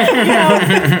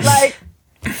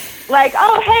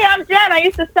 hey, I'm Jen. I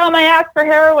used to sell my ass for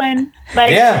heroin.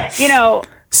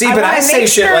 See, but I say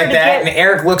shit like that, and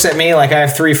Eric looks at me like I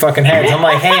have 3 fucking heads. I'm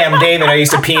like, hey, I'm David. I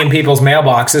used to pee in people's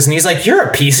mailboxes. And he's like, you're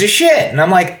a piece of shit. And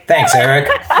I'm like, thanks, Eric.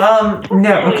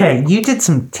 No, okay. You did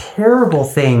some terrible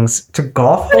things to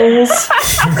golf holes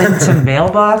and to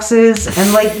mailboxes.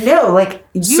 And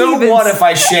what if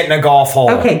I shit in a golf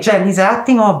hole? Okay, Jen, he's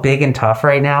acting all big and tough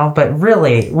right now. But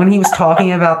really, when he was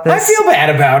talking about this... I feel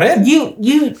bad about it.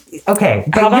 Okay.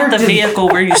 How about the vehicle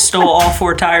where you stole all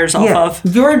 4 tires off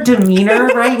of? Your demeanor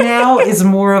right now is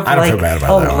more of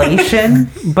elation,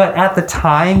 but at the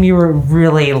time you were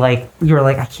really I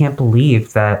can't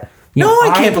believe that.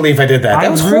 I can't believe I did that. That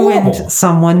was ruined horrible.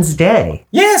 Someone's day.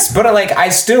 Yes, but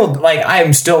I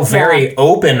am still very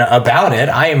open about it.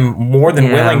 I am more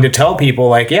than willing to tell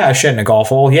people I shit in a golf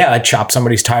hole. Yeah, I chopped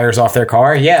somebody's tires off their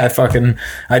car. Yeah, I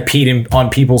peed on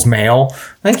people's mail.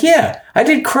 I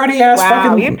did cruddy ass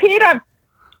fucking. You peed on.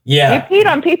 Yeah. You peed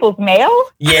on people's mail?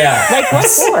 Yeah. What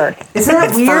for? Isn't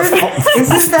that weird?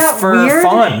 Isn't that for weird?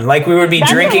 Fun. We would be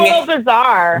drinking. That's a little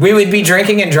bizarre. We would be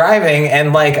drinking and driving,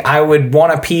 and I would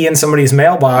want to pee in somebody's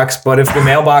mailbox, but if the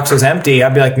mailbox was empty,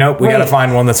 I'd be like, nope, we got to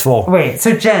find one that's full. Wait,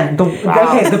 so Jen, the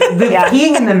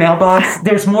peeing in the mailbox,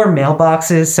 there's more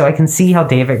mailboxes, so I can see how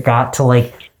David got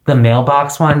to the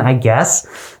mailbox one, I guess.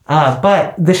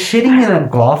 But the shitting in a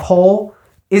golf hole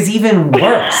is even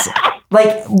worse.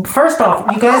 First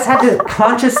off, you guys had to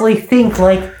consciously think,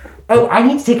 oh, I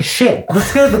need to take a shit.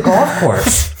 Let's go to the golf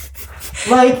course.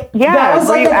 That was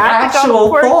an actual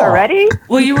thought. Already?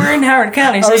 Well, you were in Howard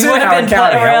County, so you would have been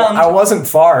around. I wasn't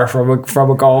far from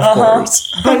a golf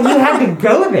course. But you had to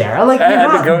go there. You're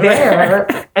not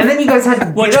there. And then you guys had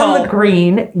to get on the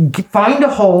green, find a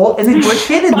hole, and then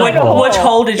shit in the hole. Which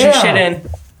hole did you shit in?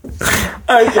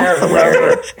 I can't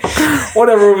remember.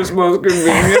 Whatever was most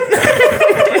convenient.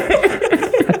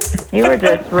 You were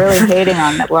just really hating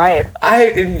on life.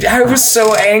 I was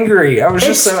so angry. I was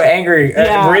just so angry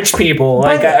at rich people.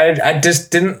 Like I just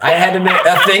didn't. I had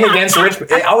a thing against rich.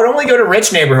 I would only go to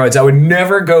rich neighborhoods. I would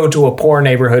never go to a poor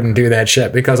neighborhood and do that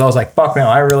shit because I was like, fuck no,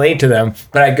 I relate to them.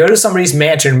 But I'd go to somebody's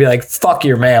mansion and be like, fuck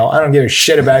your mail. I don't give a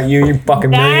shit about you. You fucking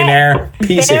millionaire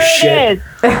piece of shit.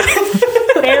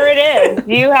 There it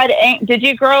is. Did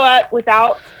you grow up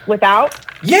without?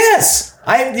 Yes.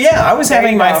 I was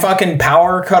having my fucking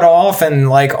power cut off and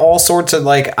like all sorts of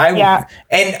like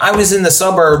and I was in the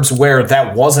suburbs where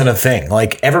that wasn't a thing.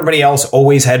 Like everybody else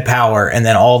always had power and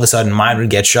then all of a sudden mine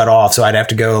would get shut off. So I'd have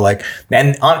to go like,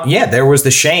 and there was the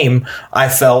shame I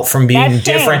felt from being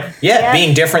different.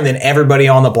 Being different than everybody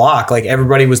on the block. Like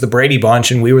everybody was the Brady Bunch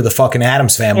and we were the fucking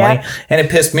Addams family and it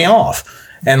pissed me off.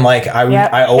 And like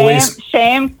I always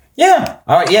shame. Yeah.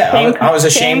 I was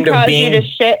ashamed of being you to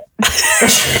shit.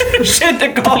 Shit to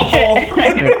go home.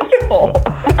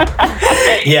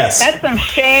 Yes. That's some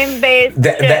shame-based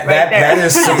shit that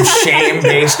is some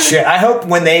shame-based shit. I hope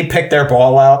when they picked their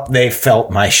ball out, they felt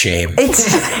my shame. But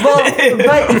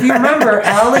if you remember,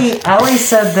 Allie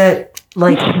said that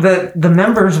like the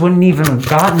members wouldn't even have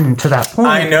gotten to that point.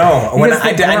 I know. When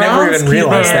I never even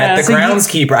realized that. The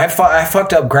groundskeeper. I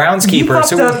fucked up groundskeeper. You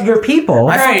fucked up your people.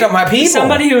 I fucked up my people.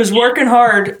 Somebody who was working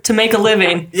hard to make a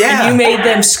living. Yeah. And you made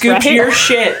them scoop your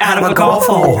shit out of a golf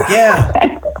hole.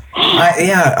 Yeah.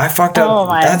 I fucked up. Oh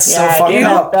my That's God. so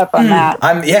fucked up. On that.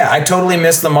 I totally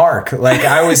missed the mark. Like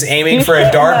I was aiming for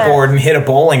a dartboard and hit a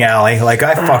bowling alley. Like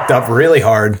I fucked up really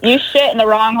hard. You shit in the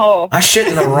wrong hole. I shit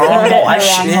in the wrong hole.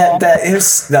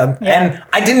 And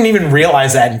I didn't even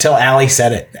realize that until Allie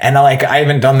said it. And I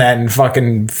haven't done that in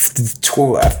fucking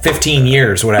 15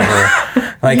 years, whatever.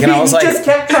 Like, and I was like, just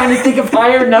kept trying to think of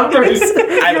higher numbers.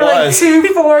 I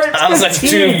was like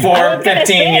 2, 4,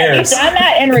 15 years. Have you done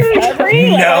that in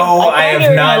recovery? No, I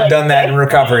have not done that in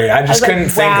recovery. I just couldn't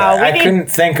think. I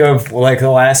couldn't think of like the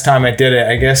last time I did it.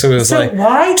 I guess it was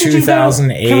why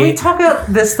 2008. Can we talk about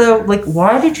this though? Like,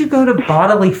 why did you go to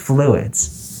bodily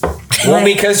fluids? Well,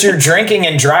 because you're drinking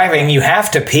and driving, you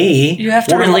have to pee. You have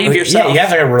to relieve yourself. Yeah, you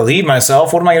have to relieve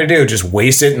myself. What am I going to do? Just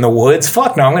waste it in the woods?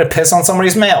 Fuck no, I'm going to piss on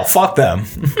somebody's mail. Fuck them.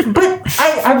 But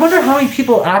I wonder how many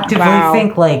people actively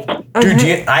think like...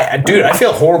 Dude, I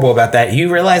feel horrible about that.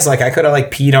 You realize like I could have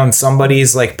like peed on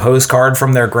somebody's like postcard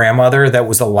from their grandmother that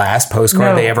was the last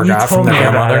postcard they ever got from their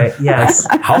grandmother? Yes.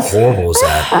 Like, how horrible is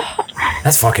that?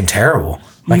 That's fucking terrible.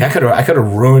 Like I could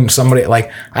have ruined somebody.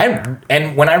 Like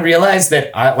and when I realized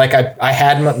that I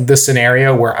had this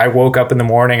scenario where I woke up in the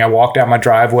morning, I walked out my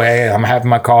driveway, I'm having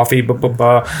my coffee,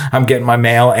 I'm getting my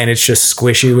mail, and it's just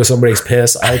squishy with somebody's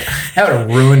piss. That would have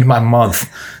ruined my month.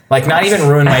 Like not even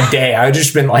ruined my day. I would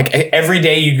just been like every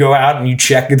day you go out and you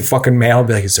check the fucking mail, and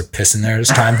be like, is there piss in there this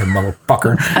time, the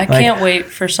motherfucker? I can't wait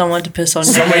for someone to piss on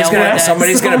your mail.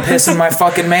 Somebody's gonna piss in my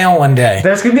fucking mail one day.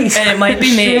 There's gonna be and it might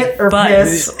be me, but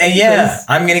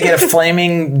I'm gonna get a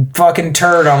flaming fucking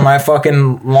turd on my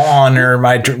fucking lawn or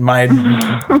my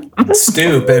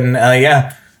stoop, and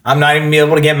I'm not even be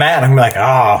able to get mad. I'm gonna be like,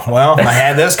 I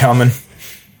had this coming.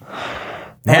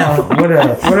 Yeah.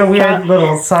 What a weird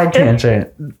little side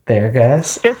tangent there,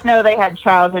 guys. Just know they had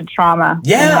childhood trauma.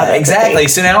 Yeah, exactly.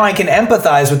 So now I can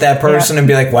empathize with that person and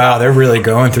be like, wow, they're really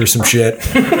going through some shit.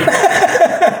 Be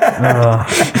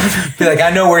like,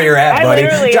 I know where you're at, buddy.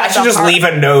 I should just leave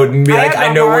a note and be like,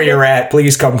 I know where you're at.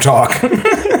 Please come talk.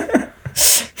 I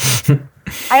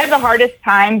have the hardest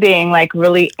time being like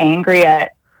really angry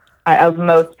at of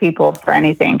most people for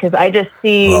anything because I just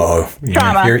see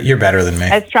trauma. You're better than me.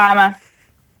 It's trauma.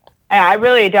 I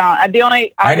really don't.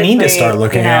 I need to start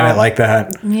looking at it like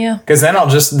that. Yeah. Because then I'll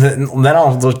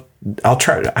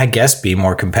try. I guess be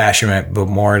more compassionate, but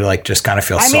more like just kind of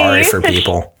feel sorry for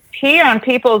people. Pee on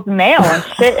people's mail and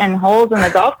shit in holes in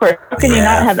the golf course. How can you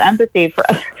not have empathy for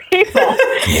other people?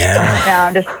 Yeah. No,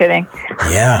 I'm just kidding.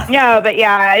 Yeah. No, but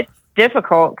yeah, it's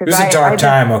difficult because it was a dark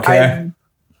time. Okay.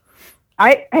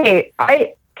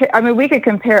 I mean, we could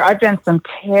compare. I've done some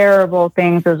terrible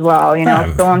things as well. You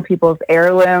know, stolen people's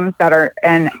heirlooms that are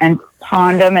and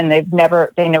pawned them, and they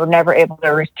were never able to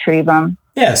retrieve them.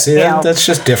 Yeah, see, that's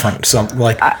just different.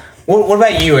 What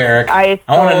about you, Eric? I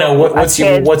want to know what's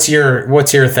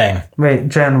your thing. Wait,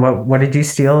 Jen, what did you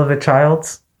steal of a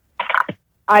child's?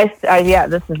 I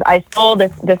stole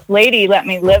this lady let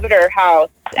me live at her house,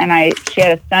 and she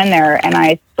had a son there, and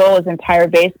I stole his entire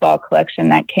baseball collection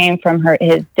that came from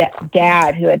his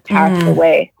dad who had passed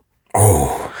away.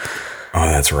 Oh,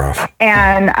 that's rough.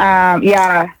 And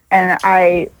and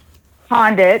I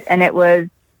pawned it, and it was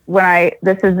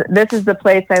this is the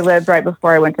place I lived right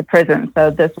before I went to prison. So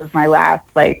this was my last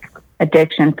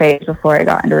addiction phase before I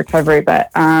got into recovery. But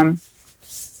when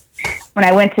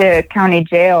I went to county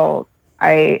jail,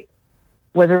 I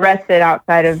was arrested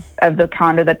outside of the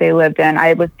condo that they lived in.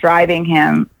 I was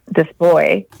driving this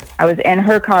boy. I was in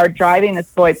her car driving this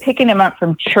boy, picking him up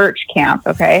from church camp,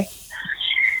 okay?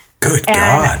 Good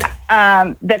God.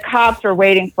 The cops were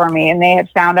waiting for me, and they had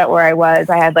found out where I was.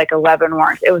 I had like 11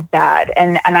 warrants. It was bad.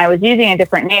 And I was using a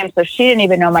different name, so she didn't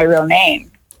even know my real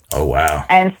name. Oh, wow.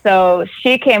 And so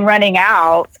she came running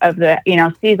out of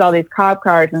sees all these cop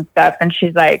cars and stuff, and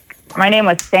she's like, my name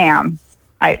was Sam.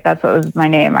 That's what was my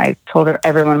name. I told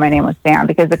everyone my name was Sam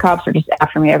because the cops were just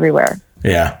after me everywhere.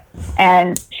 Yeah.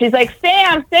 And she's like,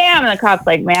 Sam. And the cop's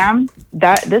like, ma'am,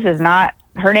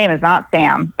 her name is not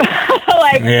Sam.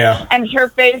 Yeah. And her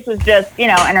face was just,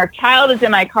 and her child is in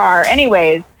my car.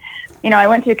 Anyways, I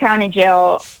went to county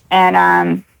jail and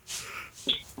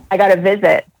I got a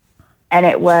visit, and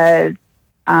it was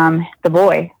the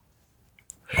boy.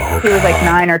 Oh, he was like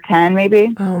 9 or 10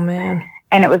 maybe. Oh, man.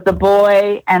 And it was the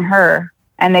boy and her.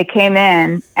 And they came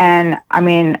in, and I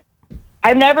mean,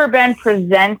 I've never been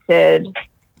presented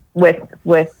with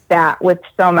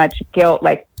so much guilt.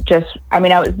 Like I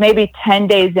was maybe 10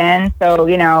 days in. So,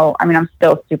 I'm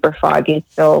still super foggy,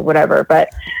 still whatever. But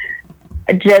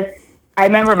I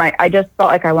remember I just felt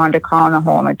like I wanted to crawl in a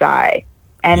hole and die.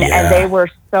 And they were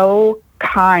so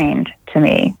kind to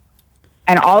me.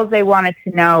 And all they wanted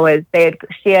to know is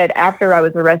she had, after I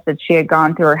was arrested, she had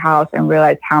gone through her house and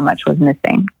realized how much was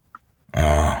missing.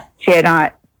 She had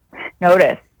not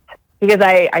noticed because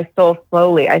I stole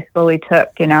slowly. I slowly took,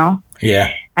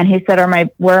 Yeah. And he said,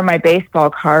 where are my baseball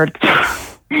cards?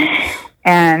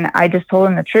 And I just told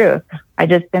him the truth. I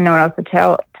just didn't know what else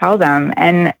to tell them.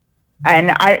 And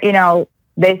I,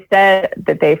 they said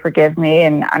that they forgive me.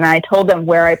 And I told them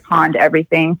where I pawned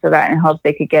everything so that in hopes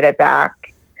they could get it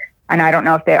back. And I don't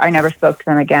know if I never spoke to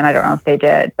them again. I don't know if they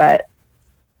did, but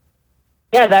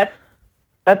yeah, that's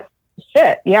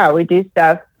shit. Yeah, we do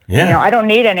stuff. Yeah. I don't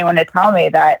need anyone to tell me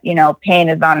that, pain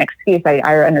is not an excuse. I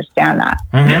understand that.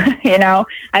 Mm-hmm.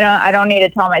 I don't need to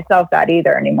tell myself that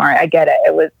either anymore. I get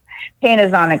it. Pain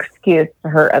is not an excuse to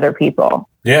hurt other people.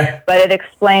 Yeah. But it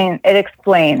explains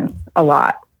a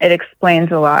lot. It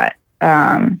explains a lot.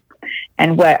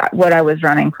 And what I was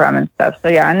running from and stuff. So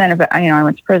yeah. And then, I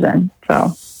went to prison.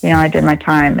 So, I did my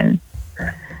time, and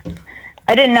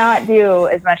I did not do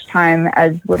as much time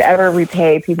as would ever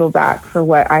repay people back for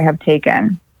what I have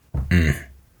taken. Mm.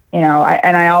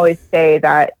 I always say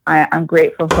that I'm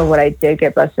grateful for what I did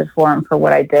get busted for and for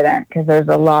what I didn't, because there's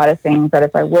a lot of things that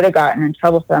if I would have gotten in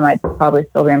trouble for them, I'd probably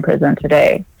still be in prison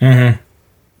today. Mm-hmm.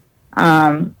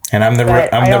 And I'm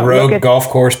the rogue golf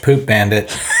course poop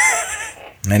bandit.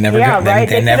 They never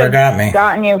got me.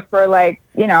 Gotten you for I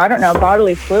don't know,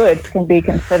 bodily fluids can be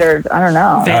considered, I don't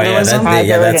know. Vandalism?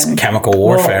 That's chemical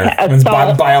warfare. It's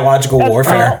biological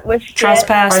warfare.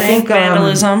 Trespassing,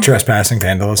 vandalism. Trespassing,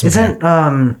 vandalism. Isn't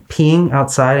peeing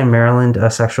outside in Maryland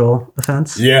a sexual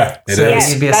offense? Yeah, it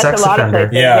is. You'd be a sex offender.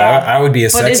 I would be a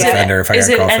sex offender if I got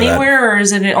called for that. Is it anywhere, or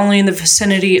is it only in the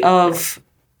vicinity of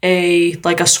a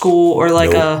school or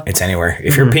it's anywhere.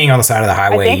 If you're peeing on the side of the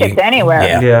highway, I think it's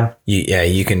anywhere.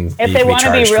 You can. If they want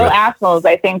to be real assholes,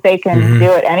 I think they can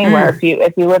do it anywhere.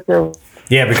 If you whip your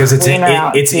because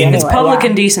it's public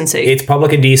indecency. It's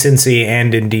public indecency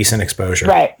and indecent exposure.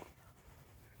 Right.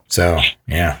 So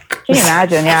yeah. Can you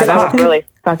imagine? Yeah, that was really.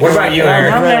 What about you,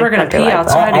 Aaron? I'm never going to pee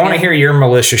outside. I want to hear your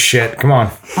malicious shit. Come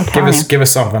on, give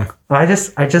us something. Well,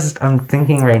 I'm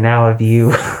thinking right now of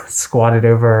you squatted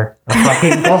over a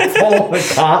fucking golf hole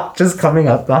with cop just coming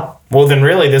up. Well, then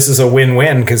really, this is a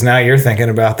win-win because now you're thinking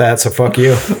about that. So fuck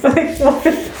you.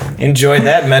 Enjoyed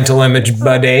that mental image,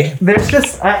 buddy.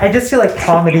 I just feel like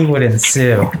comedy would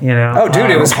ensue, Oh,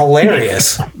 dude, it was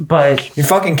hilarious. But you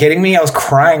fucking kidding me? I was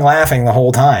crying, laughing the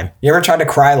whole time. You ever tried to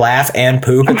cry, laugh, and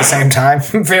poop at the same time?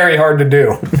 Very hard to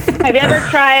do. Have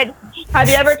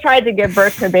you ever tried to give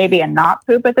birth to a baby and not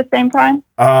poop at the same time?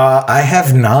 I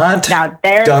have not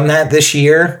done that this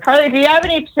year. Carly, do you have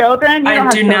any children? I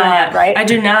do not. Right? I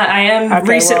do not. I am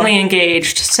recently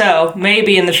engaged, so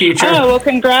maybe in the future. Oh, well,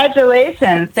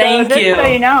 congratulations. Thank you. So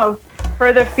you know,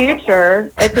 for the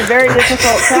future, it's a very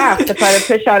difficult task to try to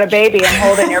push out a baby and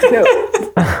hold in your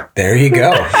poop. There you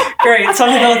go. Great.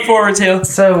 Something to look forward to.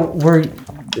 So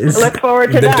look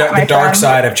forward to the dark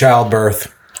side of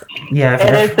childbirth. Yeah,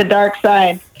 it is the dark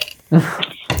side.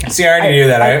 See, I already knew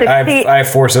that. I have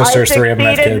 4 sisters, 3 of them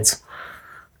have kids.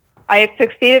 I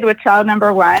succeeded with child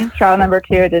number 1. Child number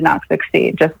 2 did not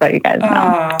succeed, just so you guys know.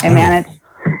 I managed.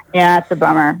 Yeah, it's a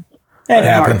bummer. It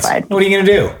happens. What are you going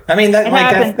to do? I mean,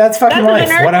 that's fucking life.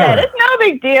 Whatever. It's no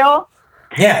big deal.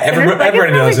 Yeah,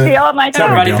 everybody knows it. I'm like,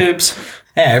 Everybody poops.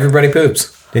 Yeah, everybody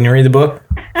poops. Didn't you read the book?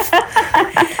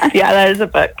 yeah, that is a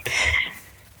book.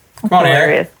 Come on,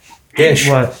 Eric. Dish.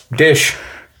 What? Dish.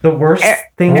 The worst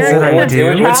things that I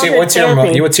do.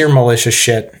 What's your malicious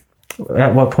shit?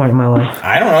 At what point in my life?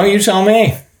 I don't know. You tell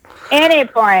me. Any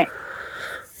point.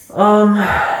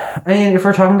 I mean, if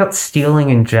we're talking about stealing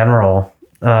in general,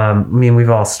 I mean, we've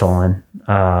all stolen.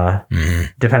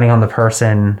 Depending on the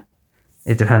person,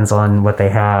 it depends on what they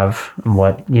have and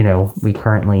what, we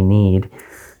currently need.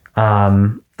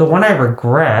 The one I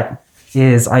regret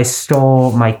is I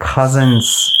stole my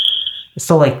cousin's,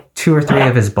 like 2 or 3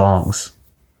 of his bongs.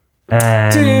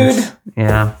 And dude.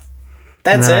 Yeah.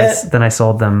 That's it? Then I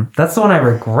sold them. That's the one I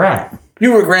regret.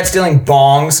 You regret stealing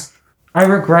bongs? I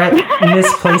regret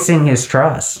misplacing his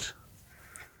trust.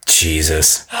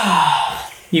 Jesus.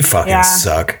 You fucking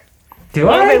suck. Do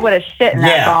I? David would have shit in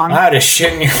that bong. I would have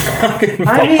shit in your fucking bong.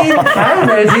 I mean, I don't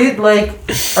know, dude. Like,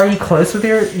 are you close with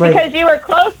your... like? Because you were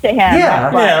close to him.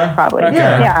 Yeah. Probably. Okay.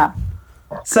 Yeah.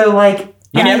 So, like...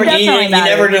 You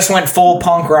never just went full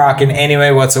punk rock in any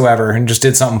way whatsoever and just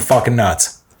did something fucking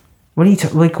nuts. What do you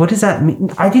what does that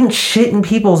mean? I didn't shit in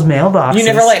people's mailboxes. You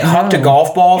never hucked a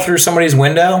golf ball through somebody's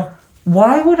window?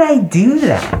 Why would I do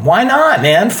that? Why not,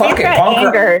 man? Fuck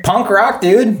it. Punk rock,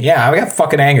 dude. Yeah, I got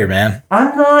fucking anger, man.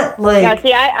 I'm not like... Yeah,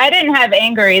 see, I didn't have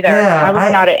anger either. Yeah, I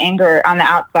was not an anger on the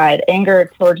outside.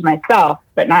 Anger towards myself,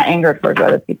 but not anger towards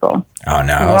other people. Oh,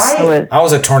 no. I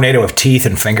was a tornado of teeth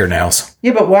and fingernails.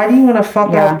 Yeah, but why do you want to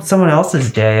fuck up someone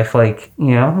else's day if, why?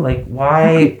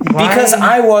 Because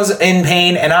I was in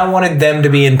pain and I wanted them to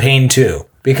be in pain too.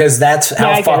 Because that's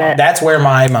how that's where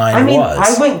my mind was.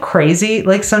 I went crazy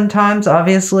sometimes,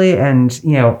 obviously, and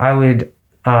I would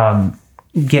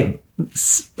get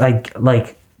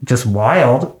just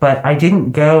wild, but I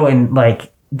didn't go and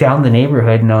down the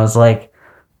neighborhood and I was like,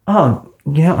 oh,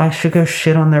 I should go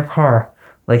shit on their car.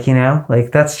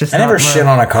 That's just... I never shit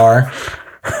on a car.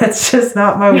 That's just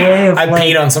not my way of... I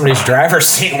peed on somebody's driver's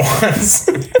seat once.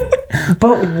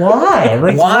 But why?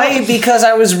 Why? Because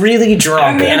I was really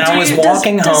drunk and I was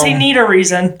walking home. Does he need a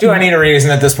reason? Do I need a reason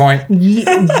at this point?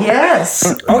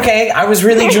 Yes. Okay, I was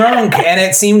really drunk and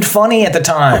it seemed funny at the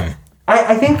time.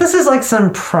 I think this is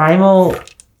some primal,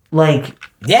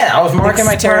 yeah, I was marking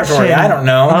my territory. I don't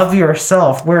know. Of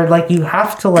yourself, where you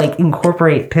have to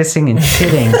incorporate pissing and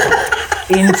shitting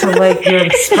into your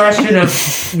expression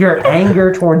of your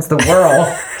anger towards the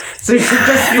world. So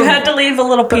you had to leave a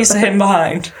little piece of him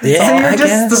behind. Yeah, so you're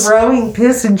just throwing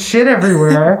piss and shit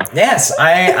everywhere. Yes,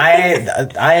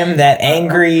 I am that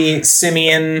angry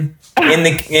simian in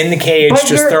the cage,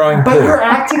 throwing poop. But you're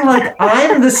acting like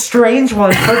I'm the strange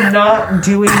one for not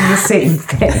doing the same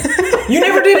thing. You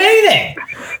never did anything.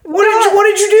 What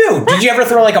did you do? Did you ever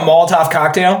throw a Molotov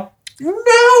cocktail? No.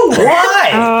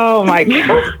 Why? Oh my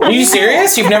god. Are you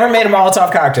serious? You've never made a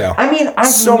Molotov cocktail? I mean,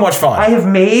 so much fun. I have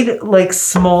made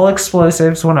small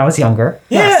explosives when I was younger.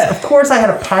 Yeah. Yes, of course I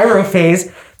had a pyro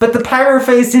phase, but the pyro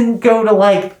phase didn't go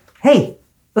to hey,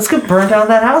 let's go burn down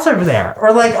that house over there.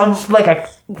 Or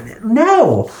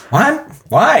no. What?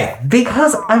 Why?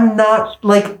 Because I'm not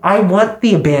I want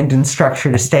the abandoned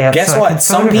structure to stay up. Guess what?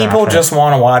 Some people just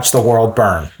want to watch the world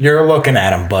burn. You're looking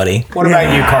at him, buddy. What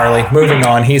about you, Carly? Moving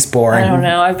on. He's boring. I don't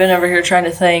know. I've been over here trying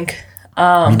to think.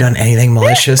 Have you done anything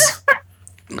malicious?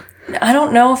 I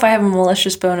don't know if I have a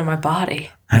malicious bone in my body.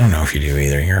 I don't know if you do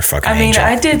either. You're a fucking angel.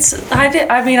 I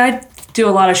do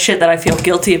a lot of shit that I feel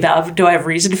guilty about. Do I have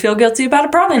reason to feel guilty about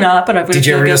it? Probably not, but I would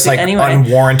feel guilty anyway. Did you ever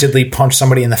just unwarrantedly punch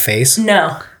somebody in the face?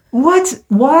 No. What?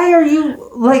 Why are you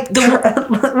what do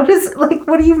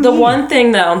you mean? The one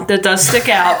thing though that does stick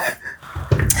out.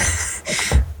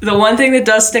 The one thing that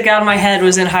does stick out in my head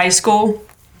was in high school.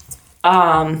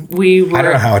 I don't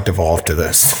know how it devolved to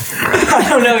this. I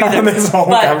don't know either. This whole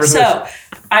conversation. So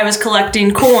I was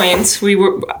collecting coins.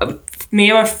 Me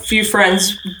and a few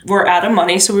friends were out of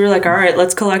money, so we were like, all right,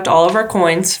 let's collect all of our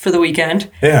coins for the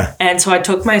weekend. Yeah. And so I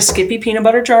took my Skippy peanut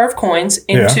butter jar of coins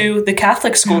into the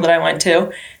Catholic school that I went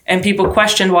to, and people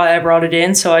questioned why I brought it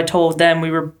in, so I told them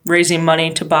we were raising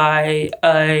money to buy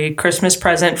a Christmas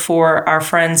present for our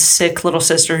friend's sick little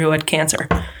sister who had cancer.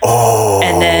 Oh.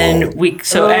 And then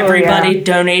everybody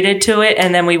donated to it,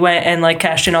 and then we went and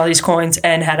cashed in all these coins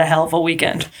and had a hell of a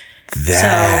weekend.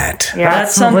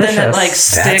 That's something malicious. that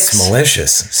sticks. That's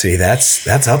malicious. See,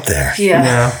 that's up there.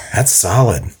 Yeah. That's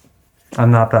solid. I'm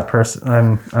not that person.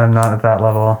 I'm not at that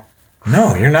level.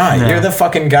 No, you're not. No. You're the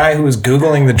fucking guy who was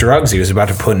Googling the drugs he was about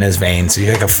to put in his veins. So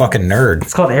you're like a fucking nerd.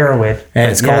 It's called Arrowhead.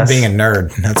 And it's called being a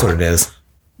nerd. That's what it is.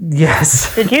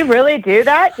 Yes. Did you really do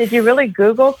that? Did you really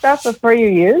Google stuff before you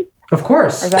used? Of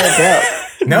course. Or is that a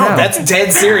joke? No, that's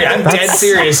dead serious. I'm dead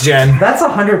serious, Jen. That's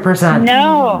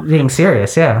 100% being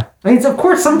serious, yeah. I mean, of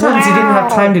course, sometimes you didn't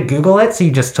have time to Google it, so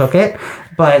you just took it,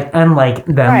 then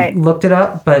looked it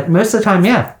up. But most of the time,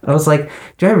 yeah. I was like,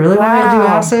 do I really want to do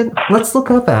acid? Let's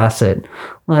look up acid.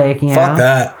 Like, you Fuck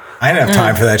that. I didn't have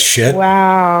time for that shit.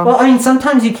 Wow. Well, I mean,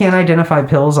 sometimes you can't identify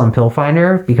pills on Pill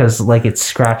Finder because, like, it's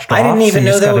scratched off. I didn't even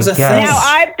know that was a thing. Now,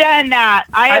 I've done that.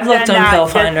 I've looked on Pill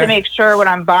Finder just to make sure what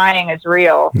I'm buying is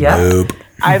real. Yeah. Nope.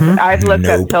 I've looked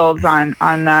up pills on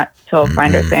that Pill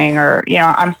Finder thing, or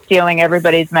I'm stealing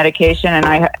everybody's medication, and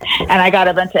I got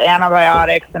a bunch of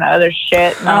antibiotics and other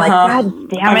shit, and I'm like, God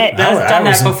damn it! I've done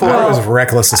that before. I was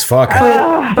reckless as fuck.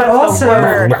 But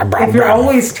also, if you're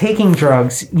always taking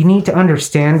drugs, you need to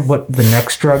understand what the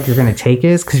next drug you're going to take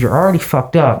is, because you're already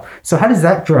fucked up. So how does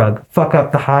that drug fuck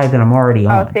up the high that I'm already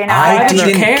on? I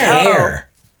didn't care.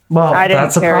 Well,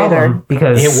 that's a problem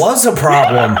because it was a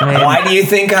problem. Why do you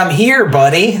think I'm here,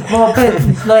 buddy? Well,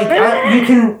 but like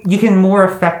you can more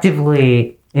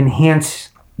effectively enhance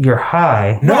your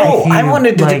high. No, I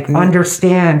wanted to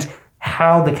understand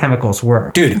how the chemicals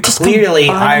work. Dude, clearly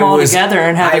I was together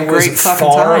and have a great fucking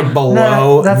far time. below.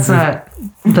 No, that's not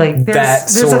like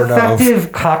there's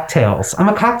effective cocktails. I'm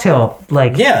a cocktail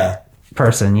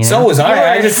person. You know? So was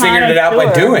I. I just figured it out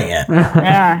by doing it.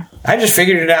 Yeah. I just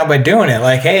figured it out by doing it.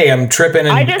 Like, hey, I'm tripping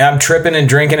and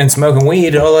drinking and smoking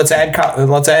weed. Oh, let's add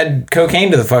cocaine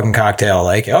to the fucking cocktail.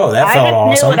 Like, oh, that felt awesome.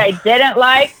 I just knew what I didn't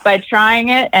like by trying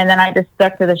it, and then I just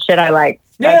stuck to the shit I liked.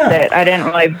 That's it. I didn't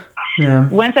really. Yeah.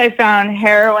 Once I found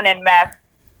heroin and meth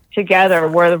together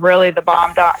were really the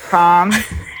bomb.com,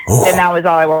 and that was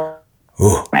all I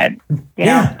wanted. You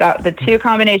know, the two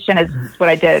combination is what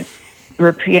I did.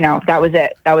 That was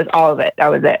it. That was all of it. That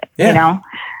was it. Yeah.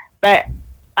 But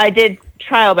I did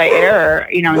trial by error,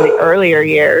 in the earlier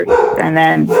years. And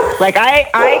then,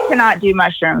 I cannot do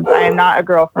mushrooms. I am not a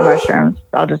girl for mushrooms.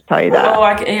 I'll just tell you that. Oh,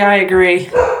 I agree.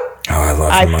 Oh, I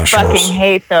love mushrooms. I fucking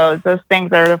hate those. Those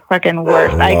things are the fucking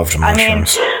worst. I mean,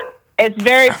 it's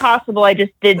very possible I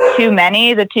just did too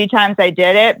many the 2 times I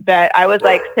did it, but I was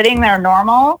sitting there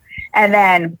normal. And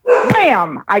then,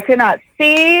 bam! I could not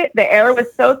see. The air was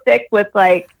so thick with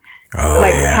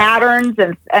patterns,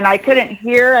 and I couldn't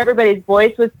hear. Everybody's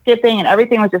voice was skipping, and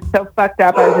everything was just so fucked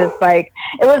up. I was just it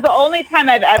was the only time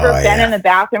I've ever been in the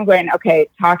bathroom going, okay,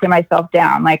 talking myself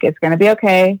down, it's going to be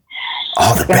okay.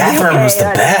 Oh, the bathroom was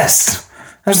the best.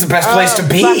 That's the best place to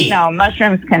be. No,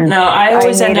 mushrooms can. No, I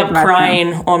always end up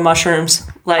crying on mushrooms.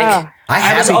 I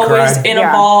was always in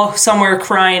a ball somewhere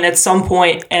crying at some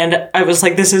point, and I was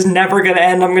like, this is never going to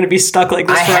end. I'm going to be stuck like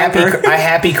this forever. I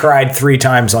happy cried 3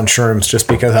 times on shrooms just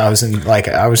because I was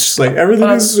everything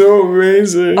is so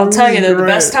amazing. I'll tell you though, the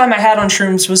best time I had on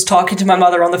shrooms was talking to my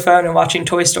mother on the phone and watching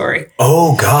Toy Story.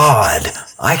 Oh God,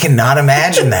 I cannot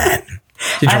imagine that.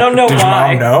 I don't know why. Did your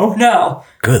mom know? No.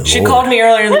 Good She Lord. called me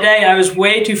earlier in the day, and I was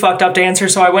way too fucked up to answer,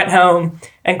 so I went home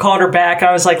and called her back.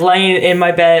 I was laying in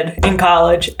my bed in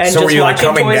college and so just watching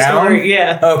coming Toy down? Story.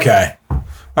 Yeah. Okay. All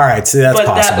right. So that's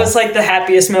possible. But that was the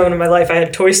happiest moment of my life. I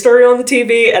had Toy Story on the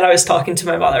TV, and I was talking to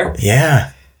my mother.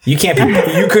 Yeah. You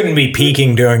couldn't be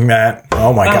peeking doing that.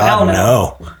 Oh my God,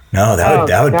 no. No,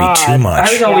 that would be too much.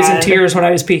 I was always in tears when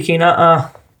I was peeking.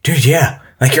 Dude, yeah.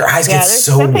 Your eyes get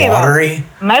so watery.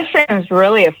 Mushrooms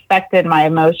really affected my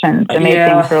emotions and made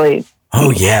things really.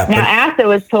 Oh, yeah. Now, acid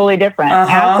was totally different.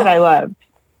 Acid I loved.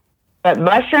 But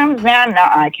mushrooms, man, no,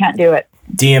 I can't do it.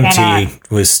 DMT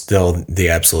was still the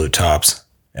absolute tops.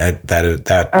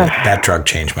 That drug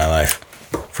changed my life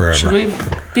forever. Should we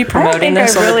be promoting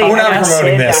this? We're not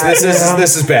promoting this.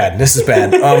 This is bad. This is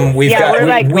bad. We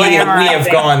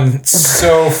have gone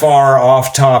so far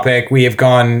off topic. We have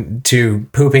gone to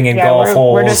pooping in golf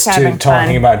holes to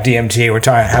talking about DMT. We're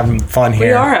having fun here.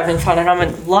 We are having fun, and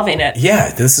I'm loving it. Yeah,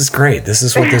 this is great. This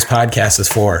is what this podcast is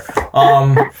for.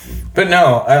 But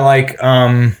no, I like.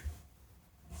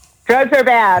 Drugs are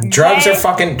bad. Drugs are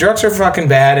fucking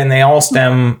bad, and they all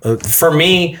stem. For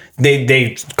me,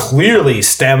 they clearly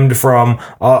stemmed from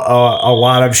a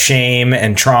lot of shame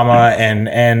and trauma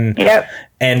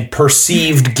and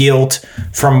perceived guilt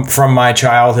from my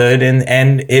childhood,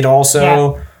 and it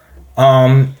also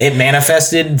it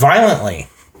manifested violently.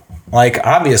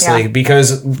 Obviously,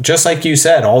 because just like you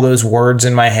said, all those words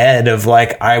in my head of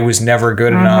I was never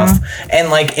good enough. And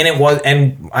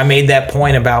I made that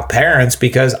point about parents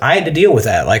because I had to deal with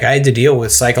that. I had to deal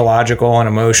with psychological and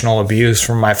emotional abuse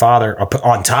from my father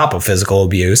on top of physical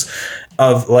abuse.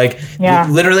 of like,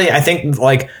 literally, I think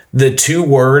like the 2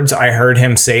 words I heard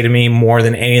him say to me more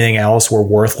than anything else were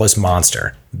worthless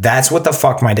monster. That's what the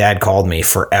fuck my dad called me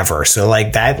forever. So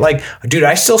like that, like, dude,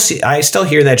 I still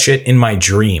hear that shit in my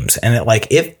dreams, and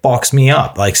it fucks me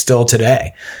up like still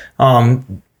today.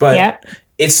 But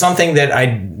it's something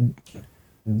that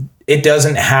it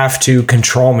doesn't have to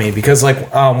control me, because like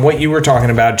what you were talking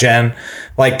about, Jen,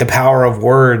 like the power of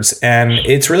words, and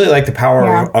it's really like the power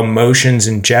of emotions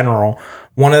in general.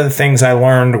 One of the things I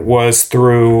learned was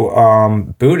through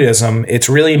Buddhism. It's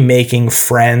really making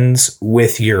friends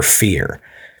with your fear,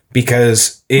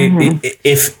 because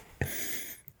if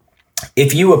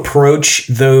you approach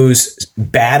those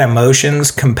bad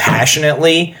emotions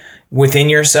compassionately within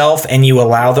yourself, and you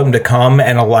allow them to come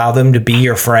and allow them to be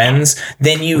your friends,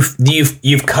 then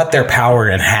you've cut their power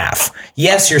in half.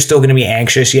 Yes, you're still going to be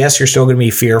anxious. Yes, you're still going to be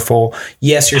fearful.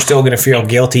 Yes, you're still going to feel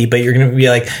guilty, but you're going to be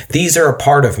like, these are a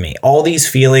part of me. All these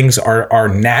feelings are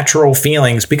natural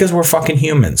feelings, because we're fucking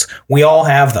humans. We all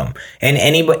have them. And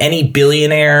any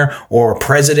billionaire or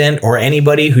president or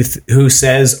anybody who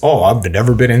says, oh, I've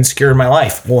never been insecure in my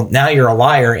life. Well, now you're a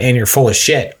liar and you're full of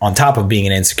shit on top of being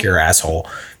an insecure asshole.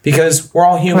 Because we're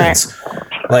all humans.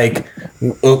 Like,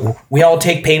 we all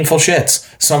take painful shits.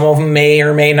 Some of them may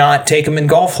or may not take them in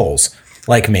golf holes,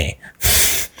 like me.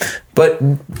 But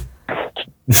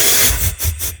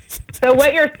so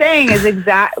what you're saying is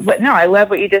no, I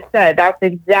love what you just said. That's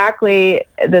exactly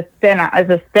the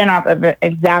spin-off of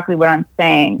exactly what I'm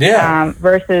saying. Yeah.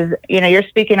 Versus, you're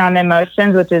speaking on the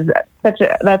emotions, which is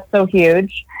that's so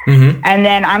huge. Mm-hmm. And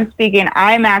then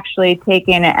I'm actually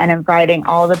taking it and inviting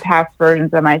all the past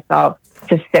versions of myself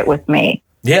to sit with me.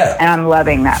 Yeah. And I'm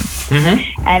loving them.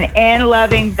 Mm-hmm. And in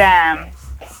loving them,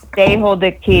 they hold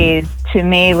the keys to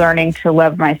me learning to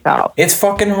love myself. It's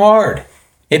fucking hard.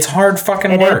 It's hard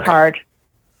fucking work. It is hard.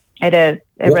 It is.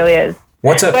 It really is.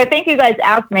 What's up? So I think you guys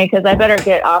asked me, because I better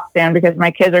get off soon, because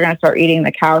my kids are going to start eating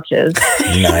the couches.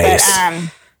 Nice.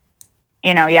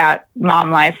 But, mom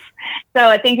life. So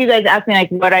I think you guys asked me like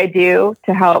what I do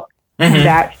to help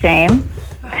that shame.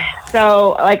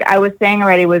 So like I was saying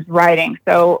already, was writing.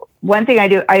 So one thing I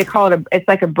do, I call it it's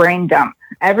like a brain dump.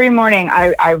 Every morning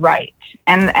I write,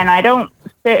 and I don't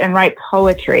sit and write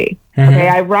poetry. Mm-hmm. Okay.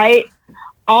 I write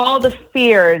all the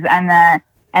fears and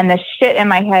the shit in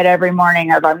my head every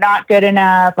morning of I'm not good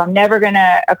enough. I'm never going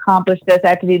to accomplish this. I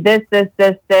have to do this.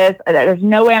 There's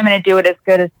no way I'm going to do it as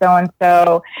good as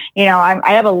so-and-so. I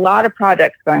have a lot of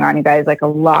projects going on, you guys, like a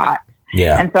lot.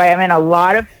 Yeah. And so I am in a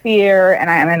lot of fear, and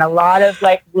I am in a lot of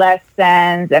like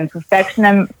lessons, and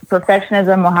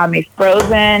perfectionism will have me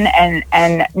frozen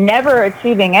and never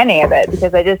achieving any of it,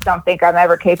 because I just don't think I'm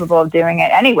ever capable of doing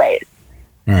it anyways.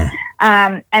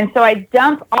 And so I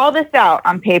dump all this out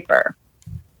on paper.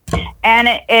 And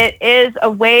it is a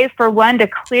way for one to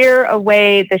clear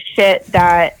away the shit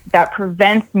that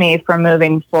prevents me from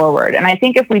moving forward. And I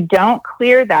think if we don't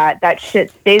clear that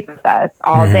shit stays with us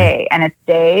all day. And it's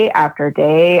day after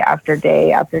day after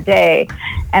day after day.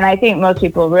 And I think most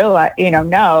people realize,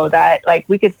 know that like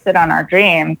we could sit on our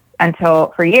dreams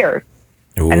for years.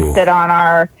 Ooh. And sit on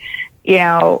our,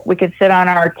 we could sit on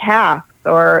our tasks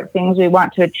or things we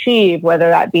want to achieve, whether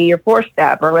that be your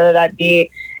 4-step or whether that be,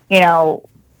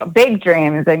 big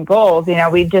dreams and goals.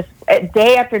 We just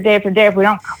day after day after day, if we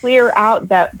don't clear out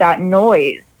that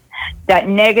noise, that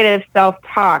negative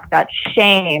self-talk, that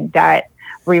shame, that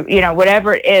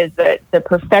whatever it is, the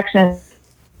perfectionism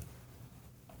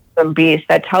beast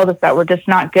that tells us that we're just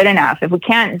not good enough, if we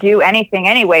can't do anything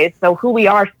anyways, so who we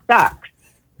are sucks.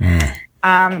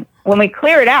 When we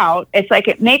clear it out, it's like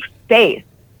it makes space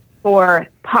for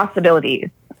possibilities.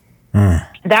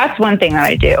 That's one thing that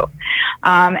I do.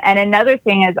 And another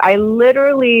thing is I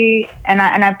literally, and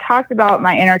I've talked about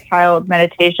my inner child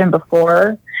meditation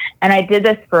before, and I did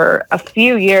this for a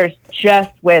few years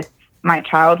just with my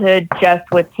childhood, just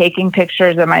with taking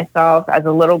pictures of myself as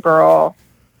a little girl.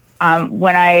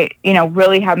 When I,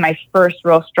 really had my first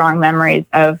real strong memories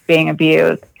of being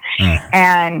abused.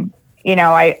 And,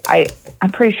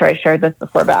 I'm pretty sure I shared this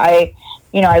before, but I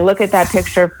look at that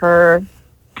picture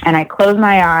and I close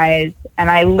my eyes and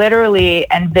I literally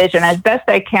envision as best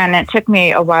I can. It took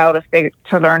me a while to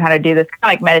learn how to do this, kind of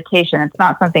like meditation. It's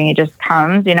not something that just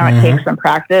comes, it takes some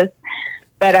practice.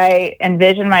 But I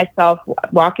envision myself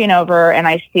walking over and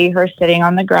I see her sitting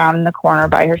on the ground in the corner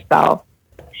by herself.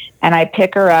 And I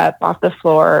pick her up off the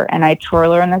floor and I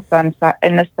twirl her in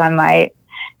the sunlight.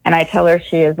 And I tell her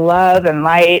she is love and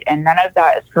light and none of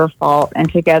that is her fault.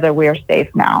 And together we are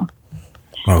safe now.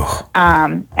 Oh.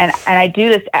 And I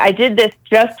did this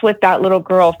just with that little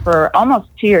girl for almost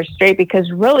 2 years straight,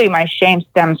 because really my shame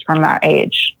stems from that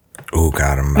age. Oh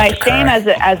God, my shame as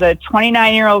a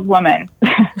 29-year-old woman,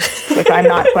 which I'm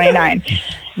not 29,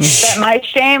 but my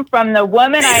shame from the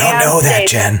woman I am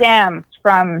today stems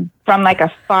from like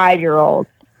a 5-year-old.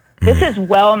 This is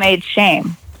well-made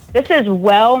shame. This is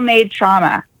well-made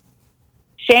trauma.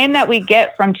 Shame that we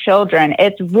get from children.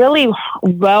 It's really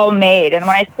well-made, and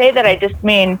when I say that, I just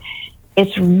mean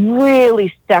it's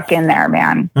really stuck in there,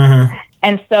 man. Mm-hmm.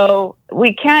 And so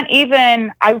we can't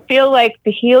even, I feel like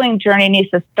the healing journey needs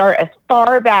to start as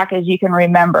far back as you can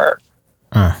remember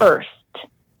first.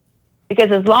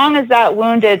 Because as long as that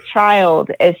wounded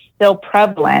child is still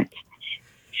prevalent,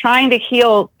 trying to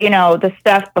heal, the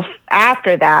stuff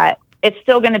after that, it's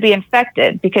still going to be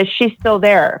infected because she's still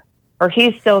there or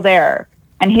he's still there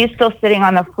and he's still sitting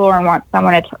on the floor and wants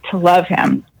someone to love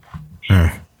him.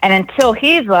 And until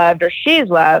he's loved or she's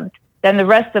loved, then the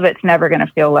rest of it's never going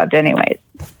to feel loved anyways.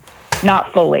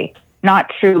 Not fully,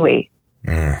 not truly,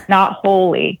 not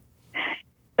wholly.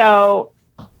 So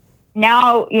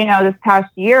now, this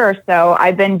past year or so,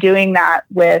 I've been doing that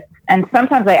with, and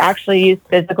sometimes I actually use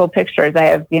physical pictures. I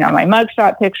have, my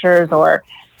mugshot pictures or,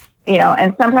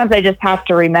 and sometimes I just have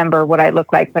to remember what I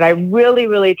look like. But I really,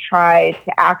 really try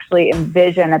to actually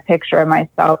envision a picture of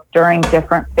myself during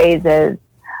different phases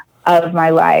of my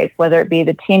life, whether it be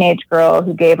the teenage girl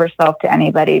who gave herself to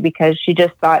anybody because she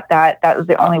just thought that was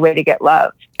the only way to get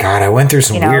love. God, I went through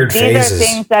some weird phases. These are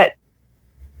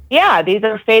things these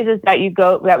are phases that we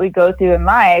go through in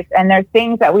life, and they're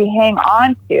things that we hang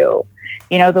on to.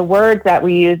 The words that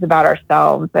we use about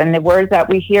ourselves and the words that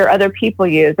we hear other people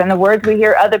use and the words we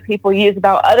hear other people use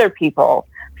about other people,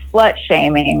 slut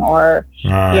shaming or,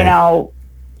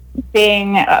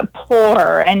 being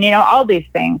poor and, all these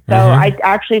things. So I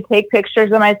actually take pictures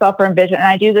of myself or envision, and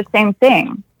I do the same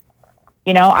thing.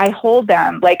 I hold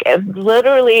them, like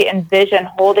literally envision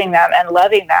holding them and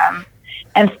loving them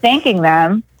and thanking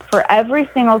them for every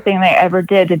single thing they ever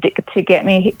did to get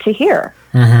me to here.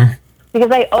 Because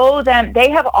I owe them. They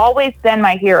have always been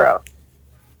my hero.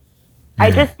 I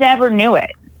just never knew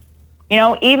it.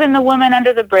 Even the woman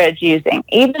under the bridge using,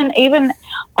 even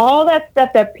all that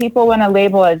stuff that people want to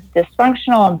label as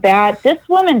dysfunctional and bad, this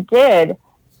woman did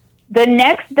the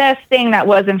next best thing that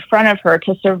was in front of her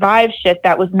to survive shit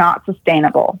that was not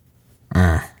sustainable.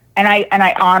 And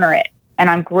I honor it, and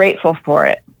I'm grateful for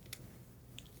it.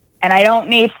 And I don't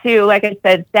need to, like I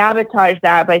said, sabotage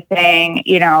that by saying,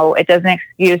 it doesn't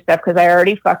excuse stuff because I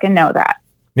already fucking know that.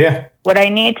 Yeah. What I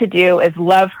need to do is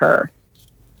love her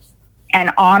and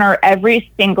honor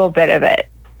every single bit of it.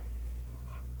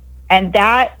 And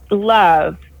that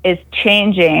love is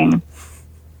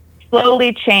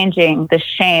slowly changing the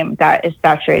shame that is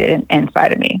saturated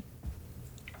inside of me.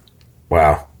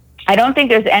 Wow. I don't think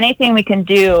there's anything we can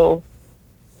do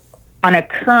on a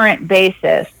current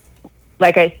basis.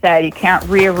 Like I said, you can't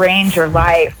rearrange your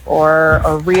life or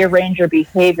rearrange your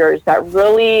behaviors that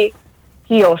really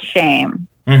heal shame.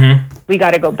 We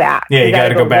got to go back. Yeah, you got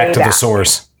to go back to the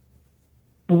source.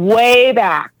 Way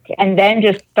back, and then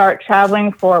just start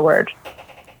traveling forward.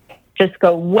 Just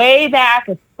go way back,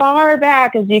 as far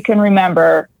back as you can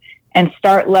remember, and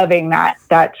start loving that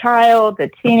child, the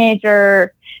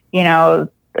teenager,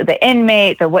 the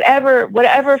inmate, the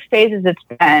whatever phases it's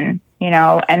been,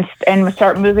 and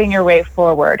start moving your way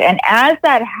forward. And as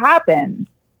that happens,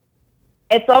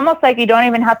 it's almost like you don't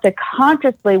even have to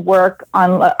consciously work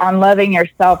on loving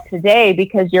yourself today,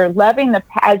 because you're loving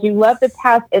as you love the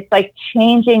past, it's like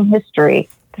changing history.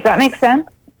 Does that make sense?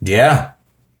 Yeah.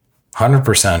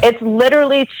 100%. It's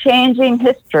literally changing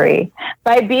history.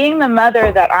 By being the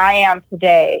mother that I am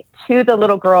today to the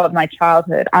little girl of my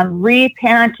childhood, I'm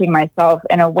reparenting myself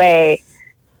in a way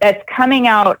that's coming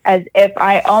out as if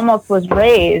I almost was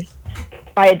raised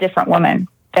by a different woman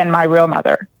than my real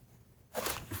mother.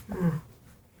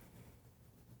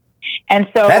 And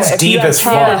so that's deep as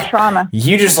fuck. Trauma,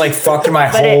 you just fucked my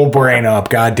whole brain up.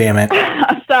 God damn it.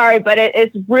 I'm sorry, but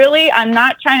it's really, I'm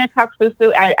not trying to talk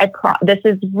foo-foo. This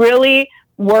is really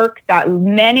work that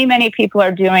many, many people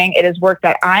are doing. It is work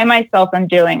that I myself am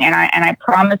doing. And I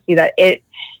promise you that it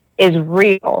is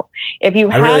real. If you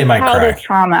have childhood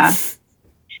trauma,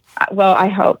 well, I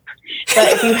hope, but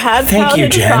if you have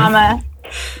childhood trauma,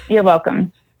 you're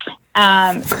welcome.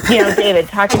 David,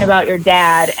 talking about your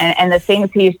dad and the things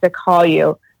he used to call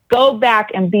you, go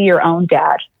back and be your own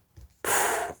dad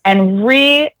and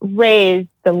re-raise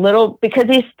the little, because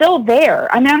he's still there.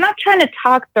 I mean, I'm not trying to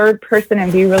talk third person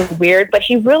and be really weird, but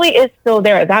he really is still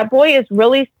there. That boy is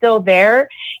really still there,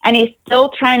 and he's still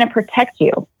trying to protect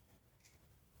you.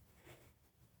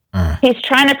 He's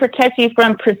trying to protect you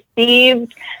from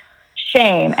perceived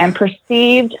shame and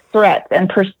perceived threats and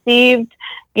perceived,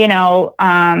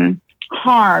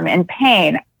 harm and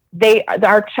pain,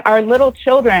 our little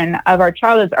children of our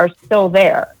childhoods are still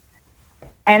there.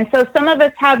 And so some of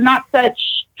us have not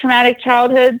such traumatic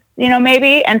childhoods,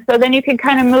 maybe. And so then you can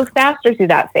kind of move faster through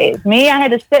that phase. Me, I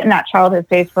had to sit in that childhood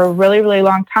phase for a really, really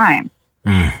long time.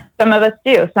 Some of us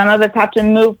do. Some of us have to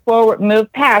move forward,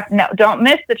 move past. No, don't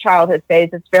miss the childhood phase.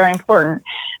 It's very important.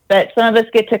 But some of us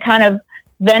get to kind of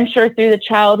venture through the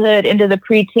childhood into the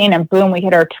preteen, and boom, we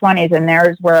hit our 20s, and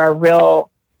there's where our real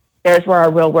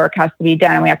work has to be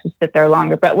done, and we have to sit there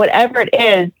longer. But whatever it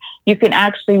is, you can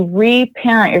actually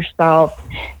re-parent yourself,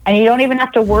 and you don't even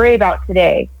have to worry about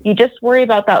today. You just worry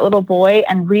about that little boy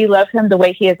and re-love him the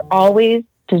way he has always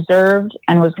deserved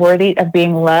and was worthy of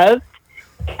being loved.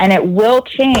 And it will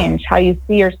change how you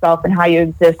see yourself and how you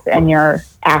exist in your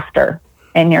after,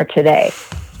 in your today.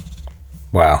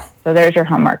 Wow. So there's your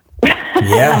homework.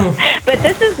 Yeah. But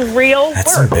this is real work.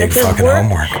 That's some big fucking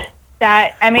homework.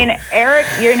 That, I mean, Eric,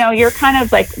 you're kind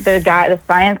of like the guy, the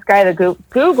science guy, the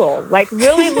Google, like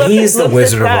really look. He's the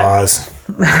Wizard of Oz.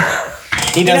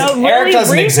 He doesn't. Really Eric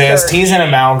doesn't exist. He's an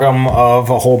amalgam of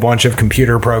a whole bunch of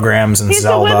computer programs and He's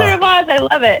Zelda. He's the Wizard of Oz. I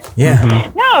love it. Yeah.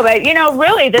 Mm-hmm. No, but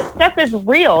really, this stuff is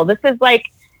real. This is like.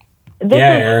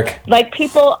 Eric. Like,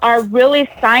 people are really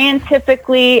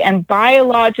scientifically and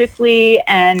biologically,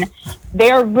 and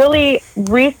they are really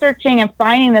researching and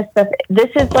finding this stuff. This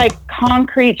is like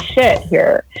concrete shit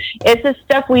here. It's the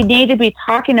stuff we need to be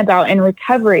talking about in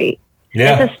recovery.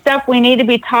 Yeah. It's the stuff we need to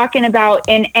be talking about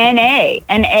in NA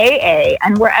and AA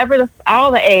and wherever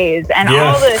all the A's and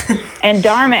all the and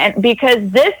Dharma, because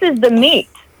this is the meat.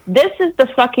 This is the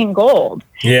fucking gold.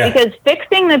 Yeah. Because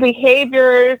fixing the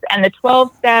behaviors and the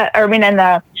 12-step, and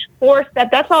the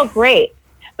 4-step, that's all great.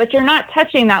 But you're not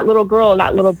touching that little girl,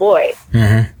 that little boy.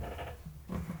 Mm-hmm.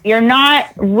 You're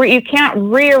not, you can't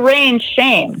rearrange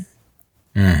shame.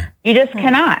 You just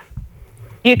cannot.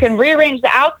 You can rearrange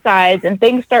the outsides and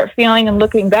things start feeling and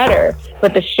looking better,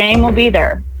 but the shame will be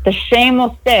there. The shame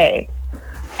will stay.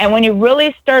 And when you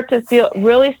really start to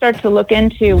look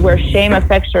into where shame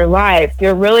affects your life,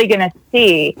 you're really going to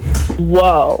see,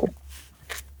 whoa,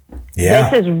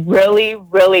 this is really,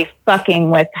 really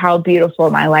fucking with how beautiful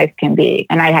my life can be.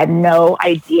 And I had no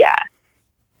idea.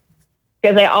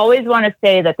 Because I always want to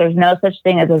say that there's no such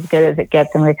thing as good as it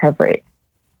gets in recovery.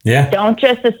 Yeah. Don't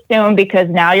just assume because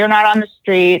now you're not on the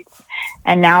streets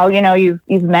and now, you've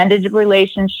mended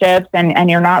relationships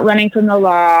and you're not running from the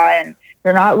law and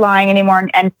you're not lying anymore,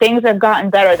 and things have gotten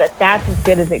better, that's as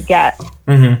good as it gets.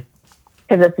 Mm-hmm.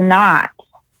 Because it's not.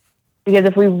 Because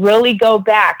if we really go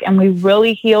back and we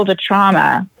really heal the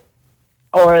trauma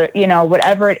or,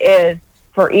 whatever it is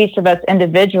for each of us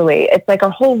individually, it's like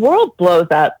our whole world blows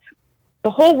up.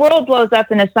 The whole world blows up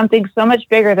and it's something so much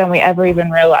bigger than we ever even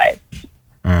realized.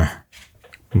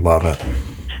 Love it.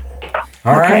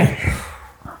 All right.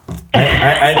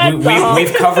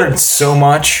 We've covered so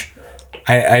much.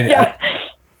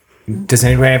 Does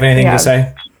anybody have anything to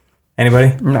say? Anybody?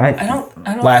 I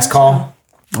don't. Last call.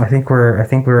 I think we're at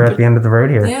the end of the road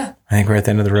here. Yeah. I think we're at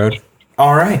the end of the road.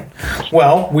 All right.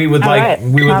 Well, we would like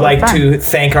to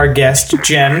thank our guest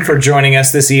Jen for joining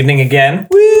us this evening again.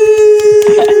 Woo!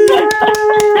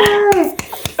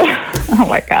 Oh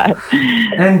my God.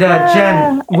 And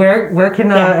Jen, where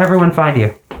can everyone find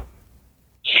you?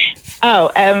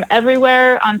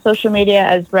 Everywhere on social media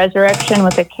as Resurrection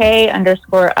with a K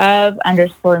 _of_me.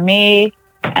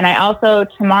 And I also,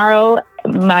 tomorrow,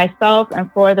 myself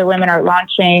and 4 other women are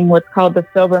launching what's called the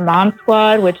Sober Mom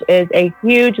Squad, which is a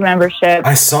huge membership.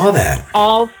 I saw that.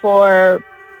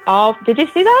 Did you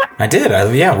see that? I did.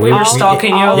 We were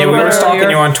stalking you. We were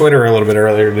stalking you on Twitter a little bit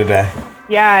earlier today.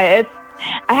 Yeah,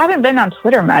 I haven't been on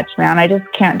Twitter much, man. I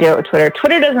just can't do it with Twitter.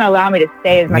 Twitter doesn't allow me to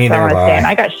say as much as I want to say, and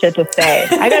I got shit to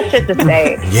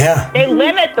say. Yeah. They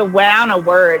limit the amount of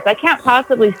words. I can't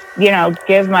possibly,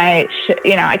 give my,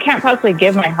 I can't possibly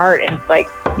give my heart in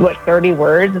 30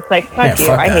 words. It's like, fuck you.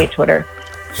 I hate Twitter.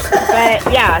 But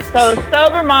yeah, so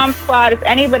Sober Mom Squad, if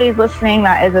anybody's listening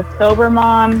that is a sober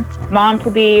mom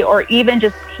to be, or even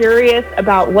just curious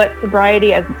about what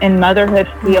sobriety in motherhood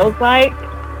feels like,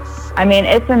 I mean,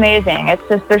 it's amazing. It's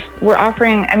just, we're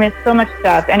offering, so much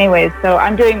stuff. Anyways, so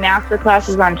I'm doing master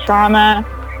classes on trauma.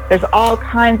 There's all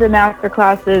kinds of master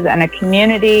classes and a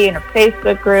community and a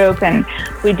Facebook group. And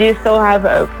we do still have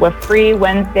a free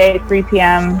Wednesday, 3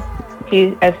 p.m.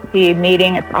 PST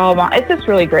meeting. It's just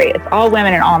really great. It's all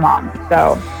women and all moms.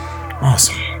 So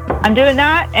awesome. I'm doing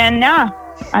that. And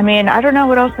I don't know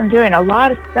what else I'm doing. A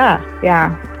lot of stuff.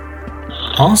 Yeah.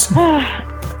 Awesome.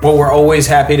 Well, we're always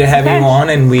happy to have you on,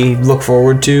 and we look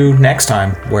forward to next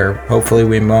time, where hopefully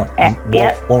we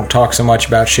won't talk so much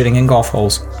about shitting in golf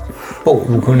holes. But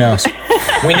who knows?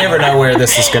 We never know where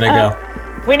this is going to go.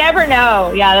 We never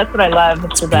know. Yeah, that's what I love.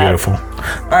 It's the best. Beautiful.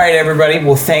 All right, everybody.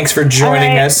 Well, thanks for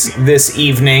joining us this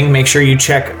evening. Make sure you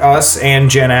check us and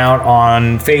Jen out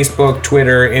on Facebook,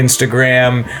 Twitter,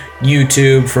 Instagram,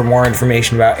 YouTube for more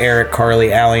information about Eric,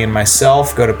 Carly, Allie, and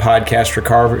myself. Go to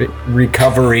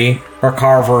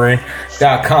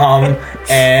podcastrecovery.com.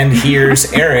 And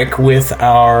here's Eric with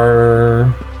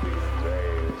our...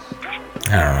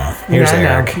 I don't know. Here's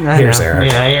Eric. Here's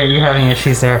Eric. Yeah, you're having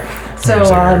issues there. So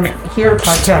here at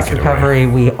Podcast Recovery,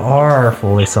 we are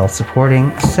fully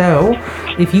self-supporting. So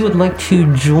if you would like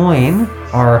to join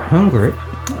our home group,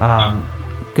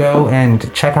 go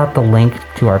and check out the link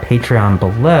to our Patreon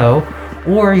below,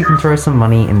 or you can throw some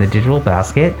money in the digital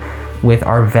basket with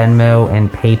our Venmo and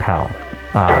PayPal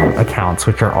accounts,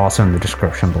 which are also in the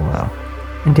description below.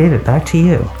 And David, back to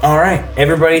you. All right,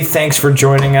 everybody, thanks for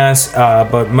joining us.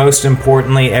 But most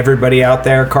importantly, everybody out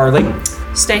there, Carly,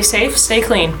 stay safe, stay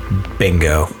clean.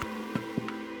 Bingo.